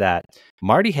is that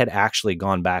Marty had actually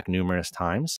gone back numerous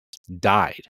times,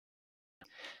 died.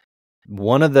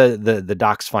 One of the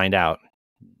docs find out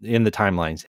in the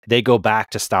timelines. They go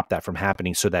back to stop that from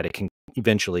happening so that it can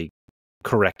eventually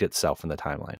correct itself in the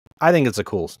timeline. I think it's a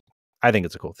cool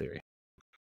theory.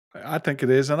 I think it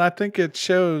is, and I think it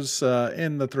shows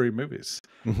in the three movies.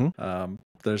 Mm-hmm.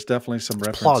 There's definitely some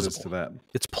references to that.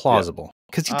 It's plausible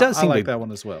because he does. I like that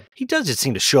one as well. He does just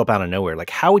seem to show up out of nowhere.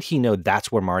 Like, how would he know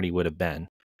that's where Marty would have been?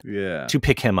 Yeah. To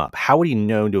pick him up, how would he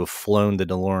know to have flown the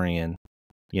DeLorean?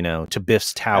 To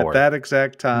Biff's tower at that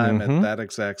exact time, at that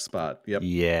exact spot. Yep.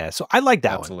 Yeah. So I like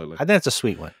that Absolutely. one. I think that's a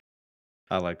sweet one.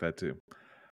 I like that too.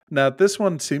 Now, this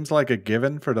one seems like a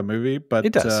given for the movie, but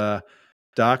it does.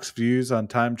 Doc's views on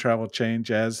time travel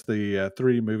change as the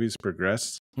three movies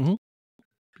progress. Mm-hmm.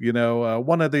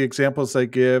 One of the examples they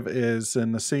give is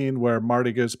in the scene where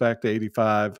Marty goes back to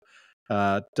 85.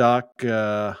 Doc,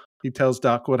 he tells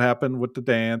Doc what happened with the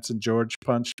dance, and George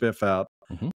punched Biff out.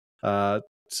 Mm-hmm.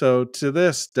 So to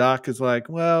this, Doc is like,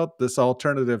 well, this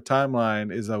alternative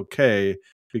timeline is okay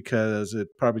because it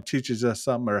probably teaches us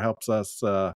something or helps us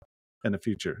in the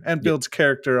future and builds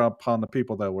character upon the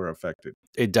people that were affected.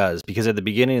 It does, because at the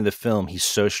beginning of the film, he's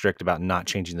so strict about not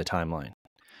changing the timeline.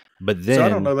 But then, so I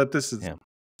don't know that this is. Yeah.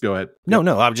 Go ahead. No,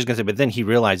 I was just going to say, but then he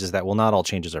realizes that, well, not all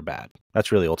changes are bad.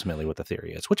 That's really ultimately what the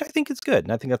theory is, which I think is good.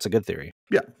 And I think that's a good theory.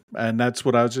 Yeah. And that's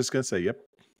what I was just going to say. Yep.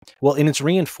 Well, and it's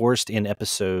reinforced in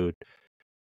episode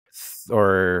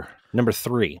or number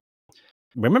 3.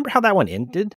 Remember how that one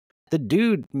ended? The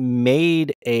dude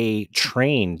made a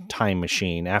train time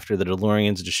machine after the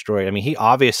DeLorean's destroyed. I mean, he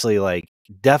obviously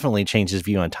definitely changed his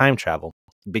view on time travel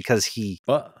because he,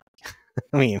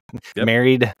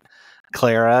 married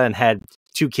Clara and had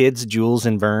 2 kids, Jules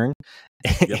and Vern.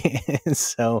 Yep.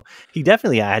 So he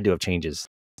definitely had to have changed his,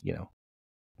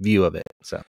 view of it.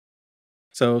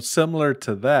 So similar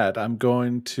to that, I'm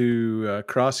going to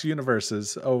cross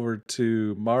universes over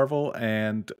to Marvel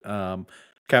and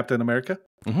Captain America.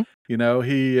 Mm-hmm.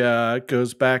 He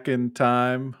goes back in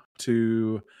time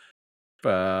to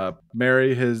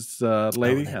marry his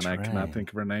lady, and I cannot think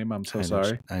of her name. I'm so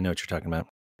sorry. I know what you're talking about.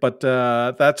 But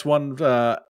that's one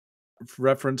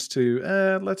reference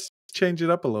to let's change it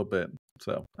up a little bit.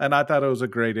 So, and I thought it was a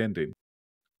great ending.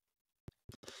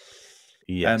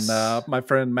 Yes. And my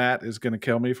friend Matt is going to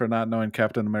kill me for not knowing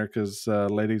Captain America's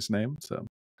lady's name. So,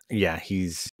 yeah,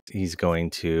 he's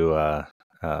going to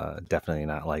definitely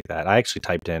not like that. I actually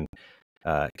typed in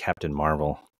Captain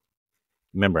Marvel.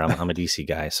 Remember, I'm a DC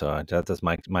guy, so that's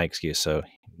my excuse. So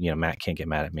Matt can't get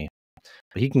mad at me,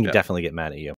 but he can definitely get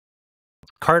mad at you.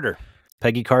 Carter,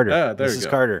 Peggy Carter. There Mrs.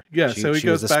 Carter. Yeah, so he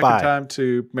goes back in time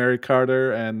to marry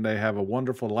Carter, and they have a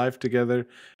wonderful life together.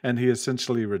 And he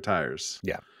essentially retires.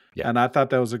 Yeah. And I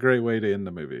thought that was a great way to end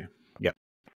the movie. Yep.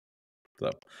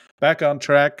 So back on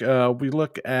track, we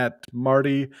look at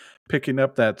Marty picking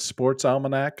up that sports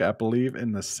almanac, I believe,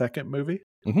 in the second movie.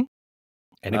 Mm-hmm.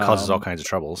 And it causes all kinds of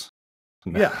troubles.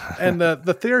 Yeah. And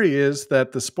the theory is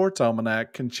that the sports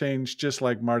almanac can change just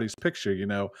like Marty's picture.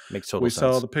 Makes total sense. We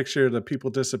saw the picture, the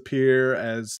people disappear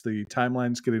as the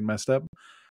timeline's getting messed up.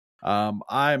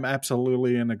 I'm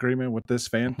absolutely in agreement with this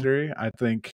fan theory. I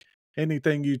think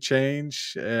anything you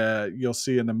change, you'll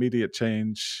see an immediate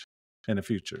change in the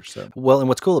future. So, well, and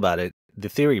what's cool about it, the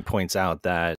theory points out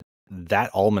that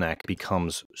almanac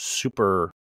becomes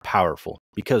super powerful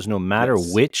because no matter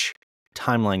which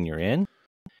timeline you're in,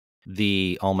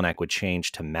 the almanac would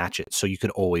change to match it, so you could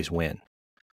always win.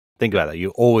 Think about that.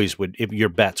 You always would, if your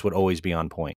bets would always be on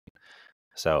point.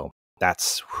 So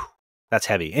that's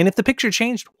heavy. And if the picture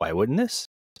changed, why wouldn't this?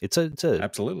 It's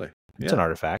absolutely. It's an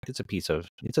artifact. It's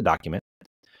a document.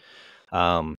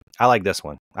 I like this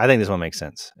one. I think this one makes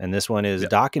sense. And this one is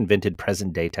Doc invented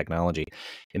present day technology.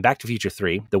 In Back to the Future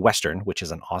 3, the Western, which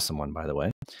is an awesome one, by the way,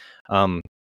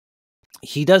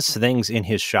 he does things in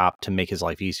his shop to make his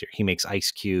life easier. He makes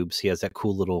ice cubes. He has that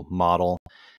cool little model.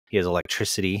 He has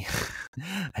electricity.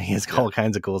 He has all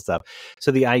kinds of cool stuff.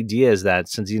 So the idea is that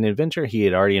since he's an inventor, he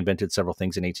had already invented several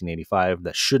things in 1885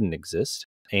 that shouldn't exist.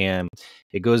 And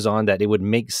it goes on that it would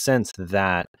make sense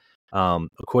that,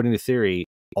 according to theory,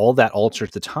 all that alters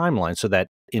the timeline so that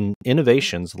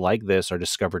innovations like this are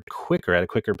discovered quicker at a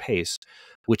quicker pace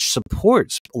which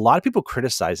supports a lot of people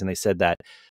criticize, and they said that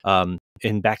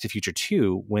in Back to the Future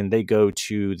 2, when they go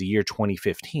to the year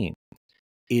 2015,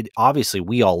 it obviously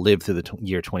we all lived through the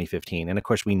year 2015, and of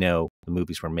course we know the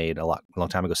movies were made a long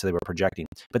time ago, so they were projecting.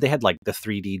 But they had like the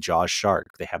 3D Jaws shark,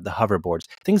 they have the hoverboards,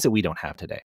 things that we don't have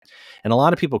today. And a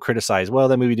lot of people criticize, well,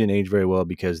 that movie didn't age very well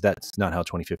because that's not how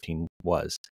 2015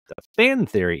 was. The fan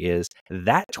theory is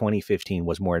that 2015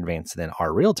 was more advanced than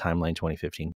our real timeline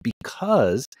 2015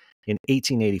 because in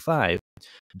 1885,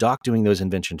 Doc doing those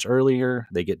inventions earlier,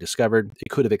 they get discovered. It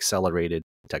could have accelerated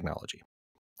technology.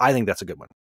 I think that's a good one.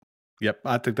 Yep,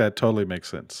 I think that totally makes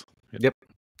sense. Yep,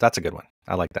 that's a good one.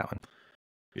 I like that one.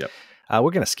 Yep.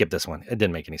 We're going to skip this one. It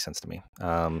didn't make any sense to me.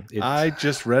 I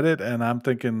just read it, and I'm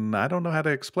thinking, I don't know how to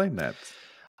explain that.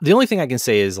 The only thing I can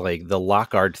say is like the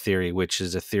Lockhart theory, which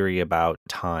is a theory about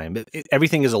time.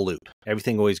 Everything is a loop.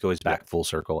 Everything always goes back full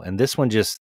circle. And this one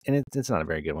just, and it's not a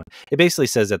very good one. It basically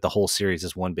says that the whole series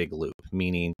is one big loop,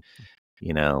 meaning,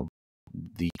 you know,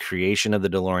 the creation of the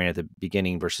DeLorean at the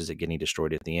beginning versus it getting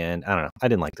destroyed at the end. I don't know. I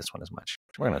didn't like this one as much.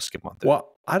 We're going to skip on through.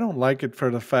 Well, I don't like it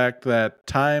for the fact that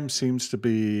time seems to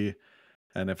be,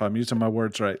 and if I'm using my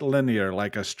words right, linear,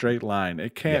 like a straight line.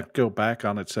 It can't go back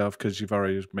on itself because you've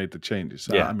already made the changes.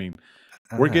 So, I mean,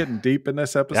 we're getting deep in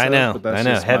this episode. I know. But that's I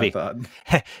know. just Heavy. my thought.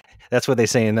 That's what they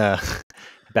say in Back to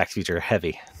the Future.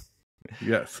 Heavy.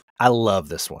 Yes. I love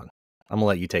this one. I'm going to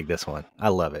let you take this one. I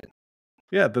love it.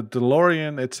 Yeah, the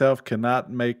DeLorean itself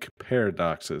cannot make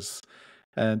paradoxes.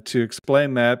 And to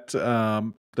explain that,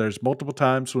 there's multiple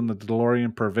times when the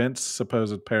DeLorean prevents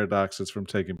supposed paradoxes from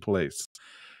taking place.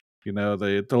 You know,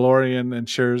 the DeLorean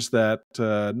ensures that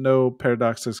no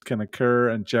paradoxes can occur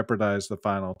and jeopardize the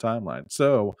final timeline.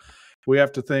 So we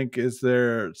have to think, is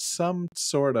there some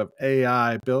sort of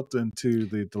AI built into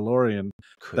the DeLorean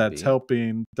that's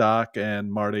helping Doc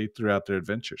and Marty throughout their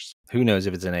adventures? Who knows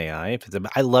if it's an AI?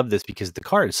 I love this because the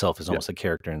car itself is almost a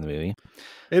character in the movie.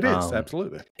 It is,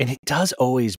 absolutely. And it does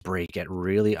always break at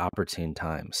really opportune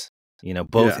times. You know,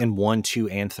 both in 1, 2,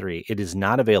 and 3. It is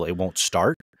not available. It won't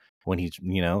start when he's,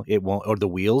 you know, it won't, or the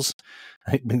wheels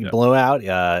blow out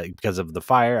because of the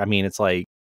fire. I mean, it's like,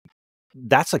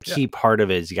 that's a key part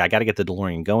of it is I got to get the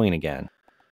DeLorean going again.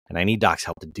 And I need Doc's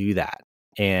help to do that.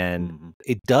 And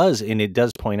it does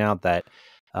point out that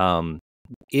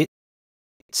it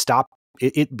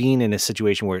being in a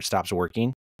situation where it stops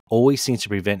working always seems to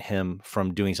prevent him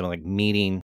from doing something like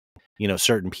meeting, you know,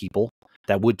 certain people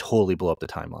that would totally blow up the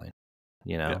timeline,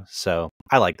 you know? So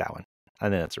I like that one. I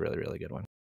think that's a really, really good one.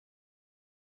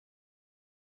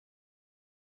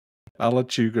 I'll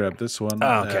let you grab this one.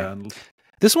 Oh, okay.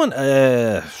 This one,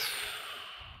 I'm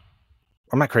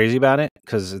not crazy about it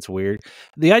because it's weird.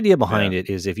 The idea behind it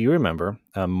is, if you remember,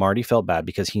 Marty felt bad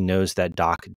because he knows that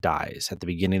Doc dies. At the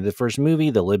beginning of the first movie,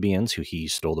 the Libyans, who he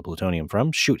stole the plutonium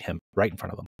from, shoot him right in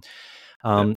front of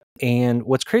him. And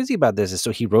what's crazy about this is, so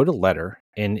he wrote a letter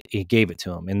and he gave it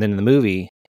to him. And then in the movie,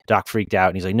 Doc freaked out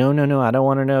and he's like, no, I don't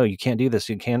want to know. You can't do this.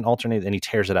 You can't alternate. And he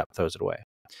tears it up, throws it away.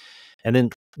 And then,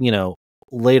 you know,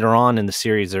 later on in the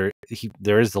series,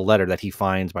 there is the letter that he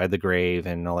finds by the grave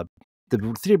and all that.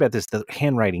 The theory about this, the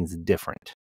handwriting is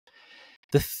different.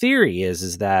 The theory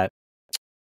is that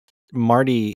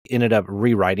Marty ended up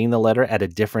rewriting the letter at a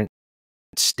different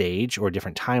stage or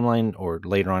different timeline or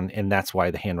later on, and that's why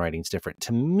the handwriting's different.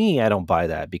 To me, I don't buy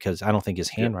that because I don't think his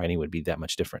handwriting would be that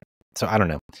much different. So I don't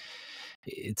know.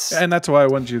 And that's why I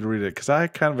wanted you to read it, because I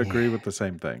kind of agree with the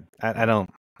same thing.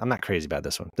 I'm not crazy about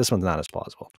this one. This one's not as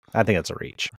plausible. I think it's a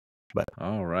reach. But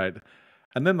all right.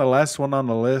 And then the last one on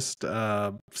the list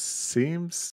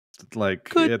seems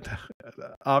like it,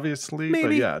 obviously. Maybe.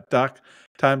 But yeah, Doc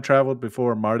time traveled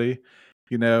before Marty.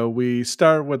 You know, we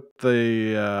start with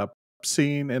the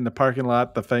scene in the parking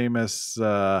lot, the famous,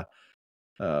 was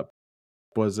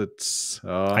it,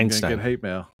 I'm going to get hate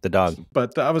mail. The dog.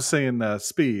 But I was saying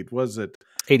speed. Was it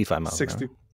 85 miles 60?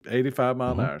 85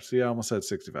 mile an hour. See, I almost said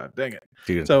 65. Dang it.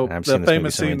 Dude, so the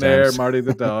famous scene there, Marty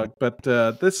the dog. But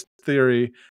this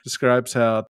theory describes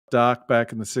how Doc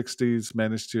back in the 60s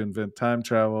managed to invent time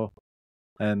travel.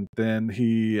 And then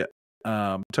he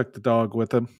took the dog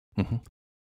with him.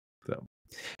 So,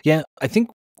 yeah, I think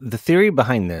the theory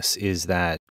behind this is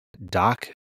that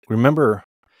Doc, remember,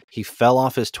 he fell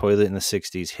off his toilet in the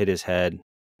 60s, hit his head,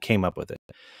 came up with it.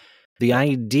 The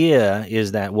idea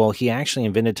is that, well, he actually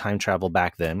invented time travel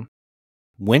back then,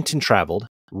 went and traveled,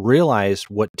 realized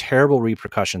what terrible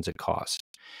repercussions it caused.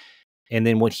 And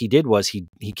then what he did was he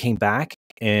came back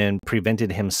and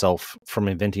prevented himself from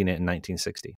inventing it in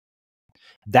 1960.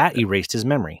 That erased his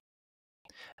memory.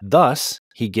 Thus,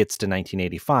 he gets to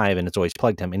 1985 and it's always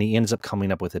plagued him, and he ends up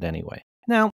coming up with it anyway.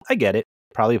 Now, I get it.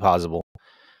 Probably plausible.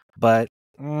 But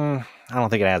I don't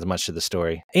think it adds much to the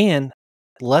story. And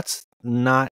let's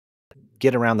not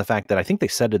get around the fact that I think they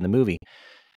said in the movie,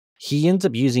 he ends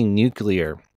up using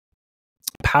nuclear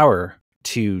power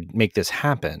to make this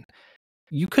happen.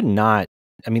 You could not,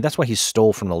 I mean, that's why he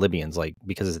stole from the Libyans, like,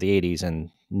 because it's the 80s and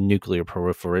nuclear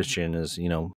proliferation is,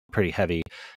 pretty heavy.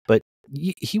 But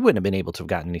he wouldn't have been able to have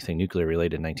gotten anything nuclear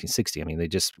related in 1960. I mean,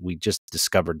 we just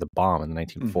discovered the bomb in the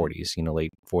 1940s,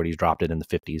 late 40s, dropped it in the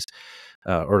 50s,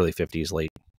 early 50s, late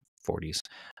 40s,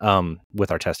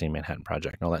 with our testing Manhattan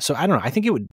Project and all that. So I don't know. I think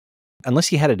it would, unless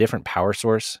he had a different power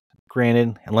source,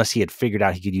 granted, unless he had figured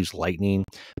out he could use lightning.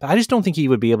 But I just don't think he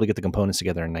would be able to get the components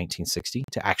together in 1960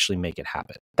 to actually make it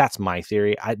happen. That's my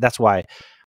theory. That's why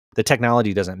the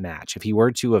technology doesn't match. If he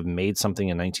were to have made something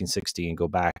in 1960 and go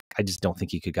back, I just don't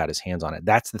think he could got his hands on it.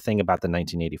 That's the thing about the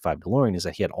 1985 DeLorean, is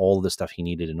that he had all the stuff he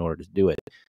needed in order to do it,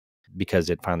 because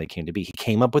it finally came to be. He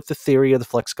came up with the theory of the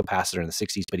flux capacitor in the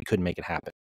 60s, but he couldn't make it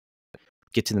happen.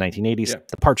 Get to the 1980s,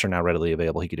 the parts are now readily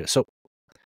available. He could do it. So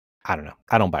I don't know.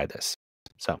 I don't buy this.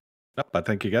 So I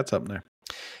think you got something there.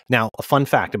 Now, a fun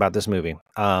fact about this movie.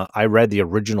 I read the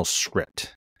original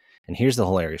script, and here's the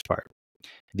hilarious part.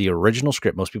 The original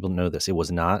script, most people know this, it was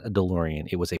not a DeLorean.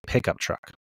 It was a pickup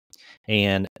truck.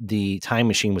 And the time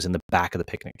machine was in the back of the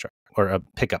picnic truck, or a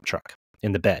pickup truck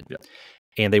in the bed. Yep.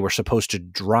 And they were supposed to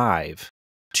drive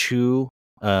to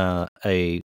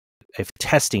a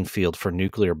testing field for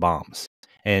nuclear bombs.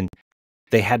 And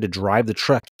they had to drive the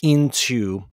truck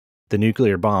into the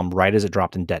nuclear bomb right as it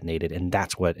dropped and detonated, and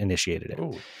that's what initiated it.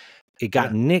 Ooh. It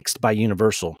got nixed by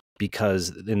Universal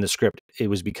because in the script, it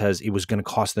was because it was going to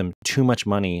cost them too much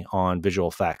money on visual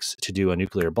effects to do a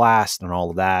nuclear blast and all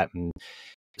of that. And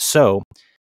so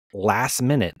last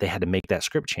minute, they had to make that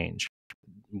script change.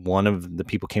 One of the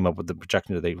people came up with the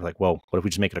projection. They were like, well, what if we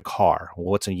just make it a car?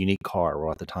 Well, what's a unique car?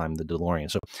 Well, at the time, the DeLorean.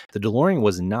 So the DeLorean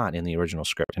was not in the original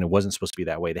script, and it wasn't supposed to be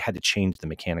that way. They had to change the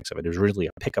mechanics of it. It was originally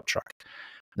a pickup truck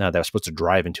that was supposed to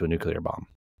drive into a nuclear bomb.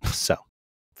 So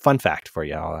fun fact for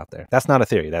you all out there. That's not a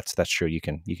theory. That's true. You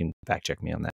can fact check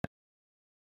me on that.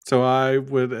 So I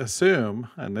would assume,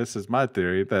 and this is my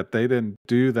theory, that they didn't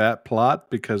do that plot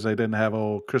because they didn't have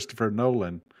old Christopher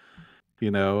Nolan,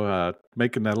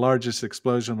 making the largest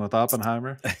explosion with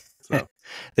Oppenheimer. So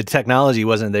the technology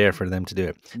wasn't there for them to do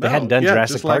it. They hadn't done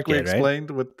Jurassic Park yet, right? Just like we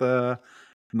explained with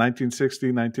 1960,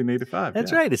 1985.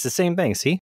 That's right. It's the same thing.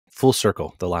 See? Full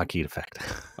circle, the Lockheed effect.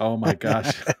 Oh my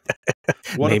gosh.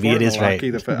 Maybe it is right.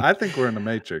 Effect? I think we're in the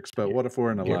Matrix, but what if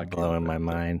we're in a Lockheed blowing effect? My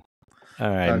mind. All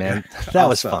right, man. That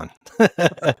was fun.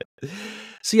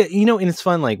 So yeah, and it's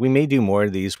fun. Like, we may do more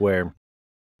of these where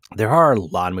there are a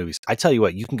lot of movies. I tell you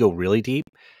what, you can go really deep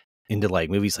into like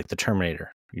movies like The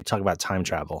Terminator. You talk about time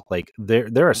travel. Like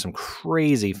there are some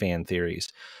crazy fan theories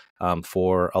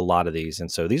for a lot of these.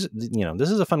 And so these, this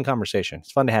is a fun conversation.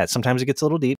 It's fun to have. Sometimes it gets a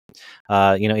little deep.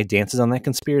 It dances on that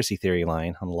conspiracy theory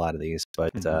line on a lot of these,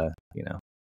 but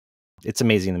it's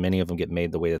amazing that many of them get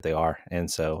made the way that they are. And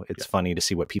so it's funny to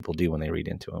see what people do when they read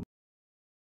into them.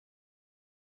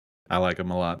 I like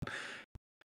them a lot.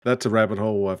 That's a rabbit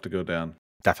hole we'll have to go down.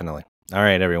 Definitely. All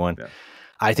right, everyone. Yeah.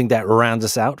 I think that rounds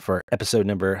us out for episode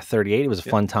number 38. It was a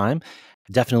fun time.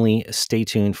 Definitely stay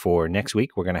tuned for next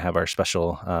week. We're going to have our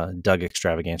special Doug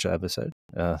extravaganza episode.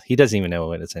 He doesn't even know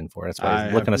what it's in for. That's why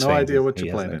he's looking at us. No idea what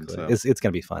you're planning. So. It's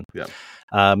going to be fun.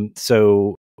 Yeah.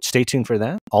 So stay tuned for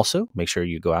that. Also, make sure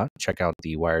you go out, check out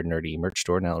the Wired Nerdy merch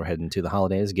store. Now that we're heading to the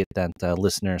holidays, get that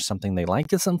listener something they like.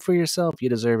 Get something for yourself. You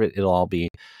deserve it. It'll all be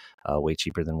way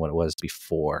cheaper than what it was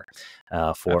before for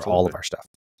Absolutely. All of our stuff.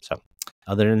 So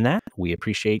other than that, we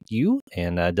appreciate you.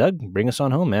 And Doug, bring us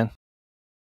on home, man.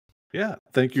 Yeah.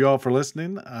 Thank you all for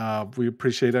listening. We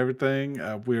appreciate everything.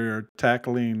 We're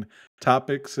tackling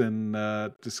topics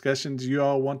and discussions you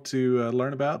all want to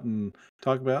learn about and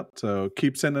talk about. So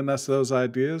keep sending us those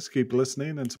ideas. Keep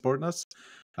listening and supporting us.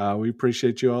 We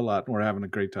appreciate you all a lot, and we're having a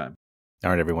great time. All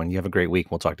right, everyone. You have a great week.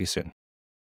 We'll talk to you soon.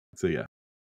 See ya.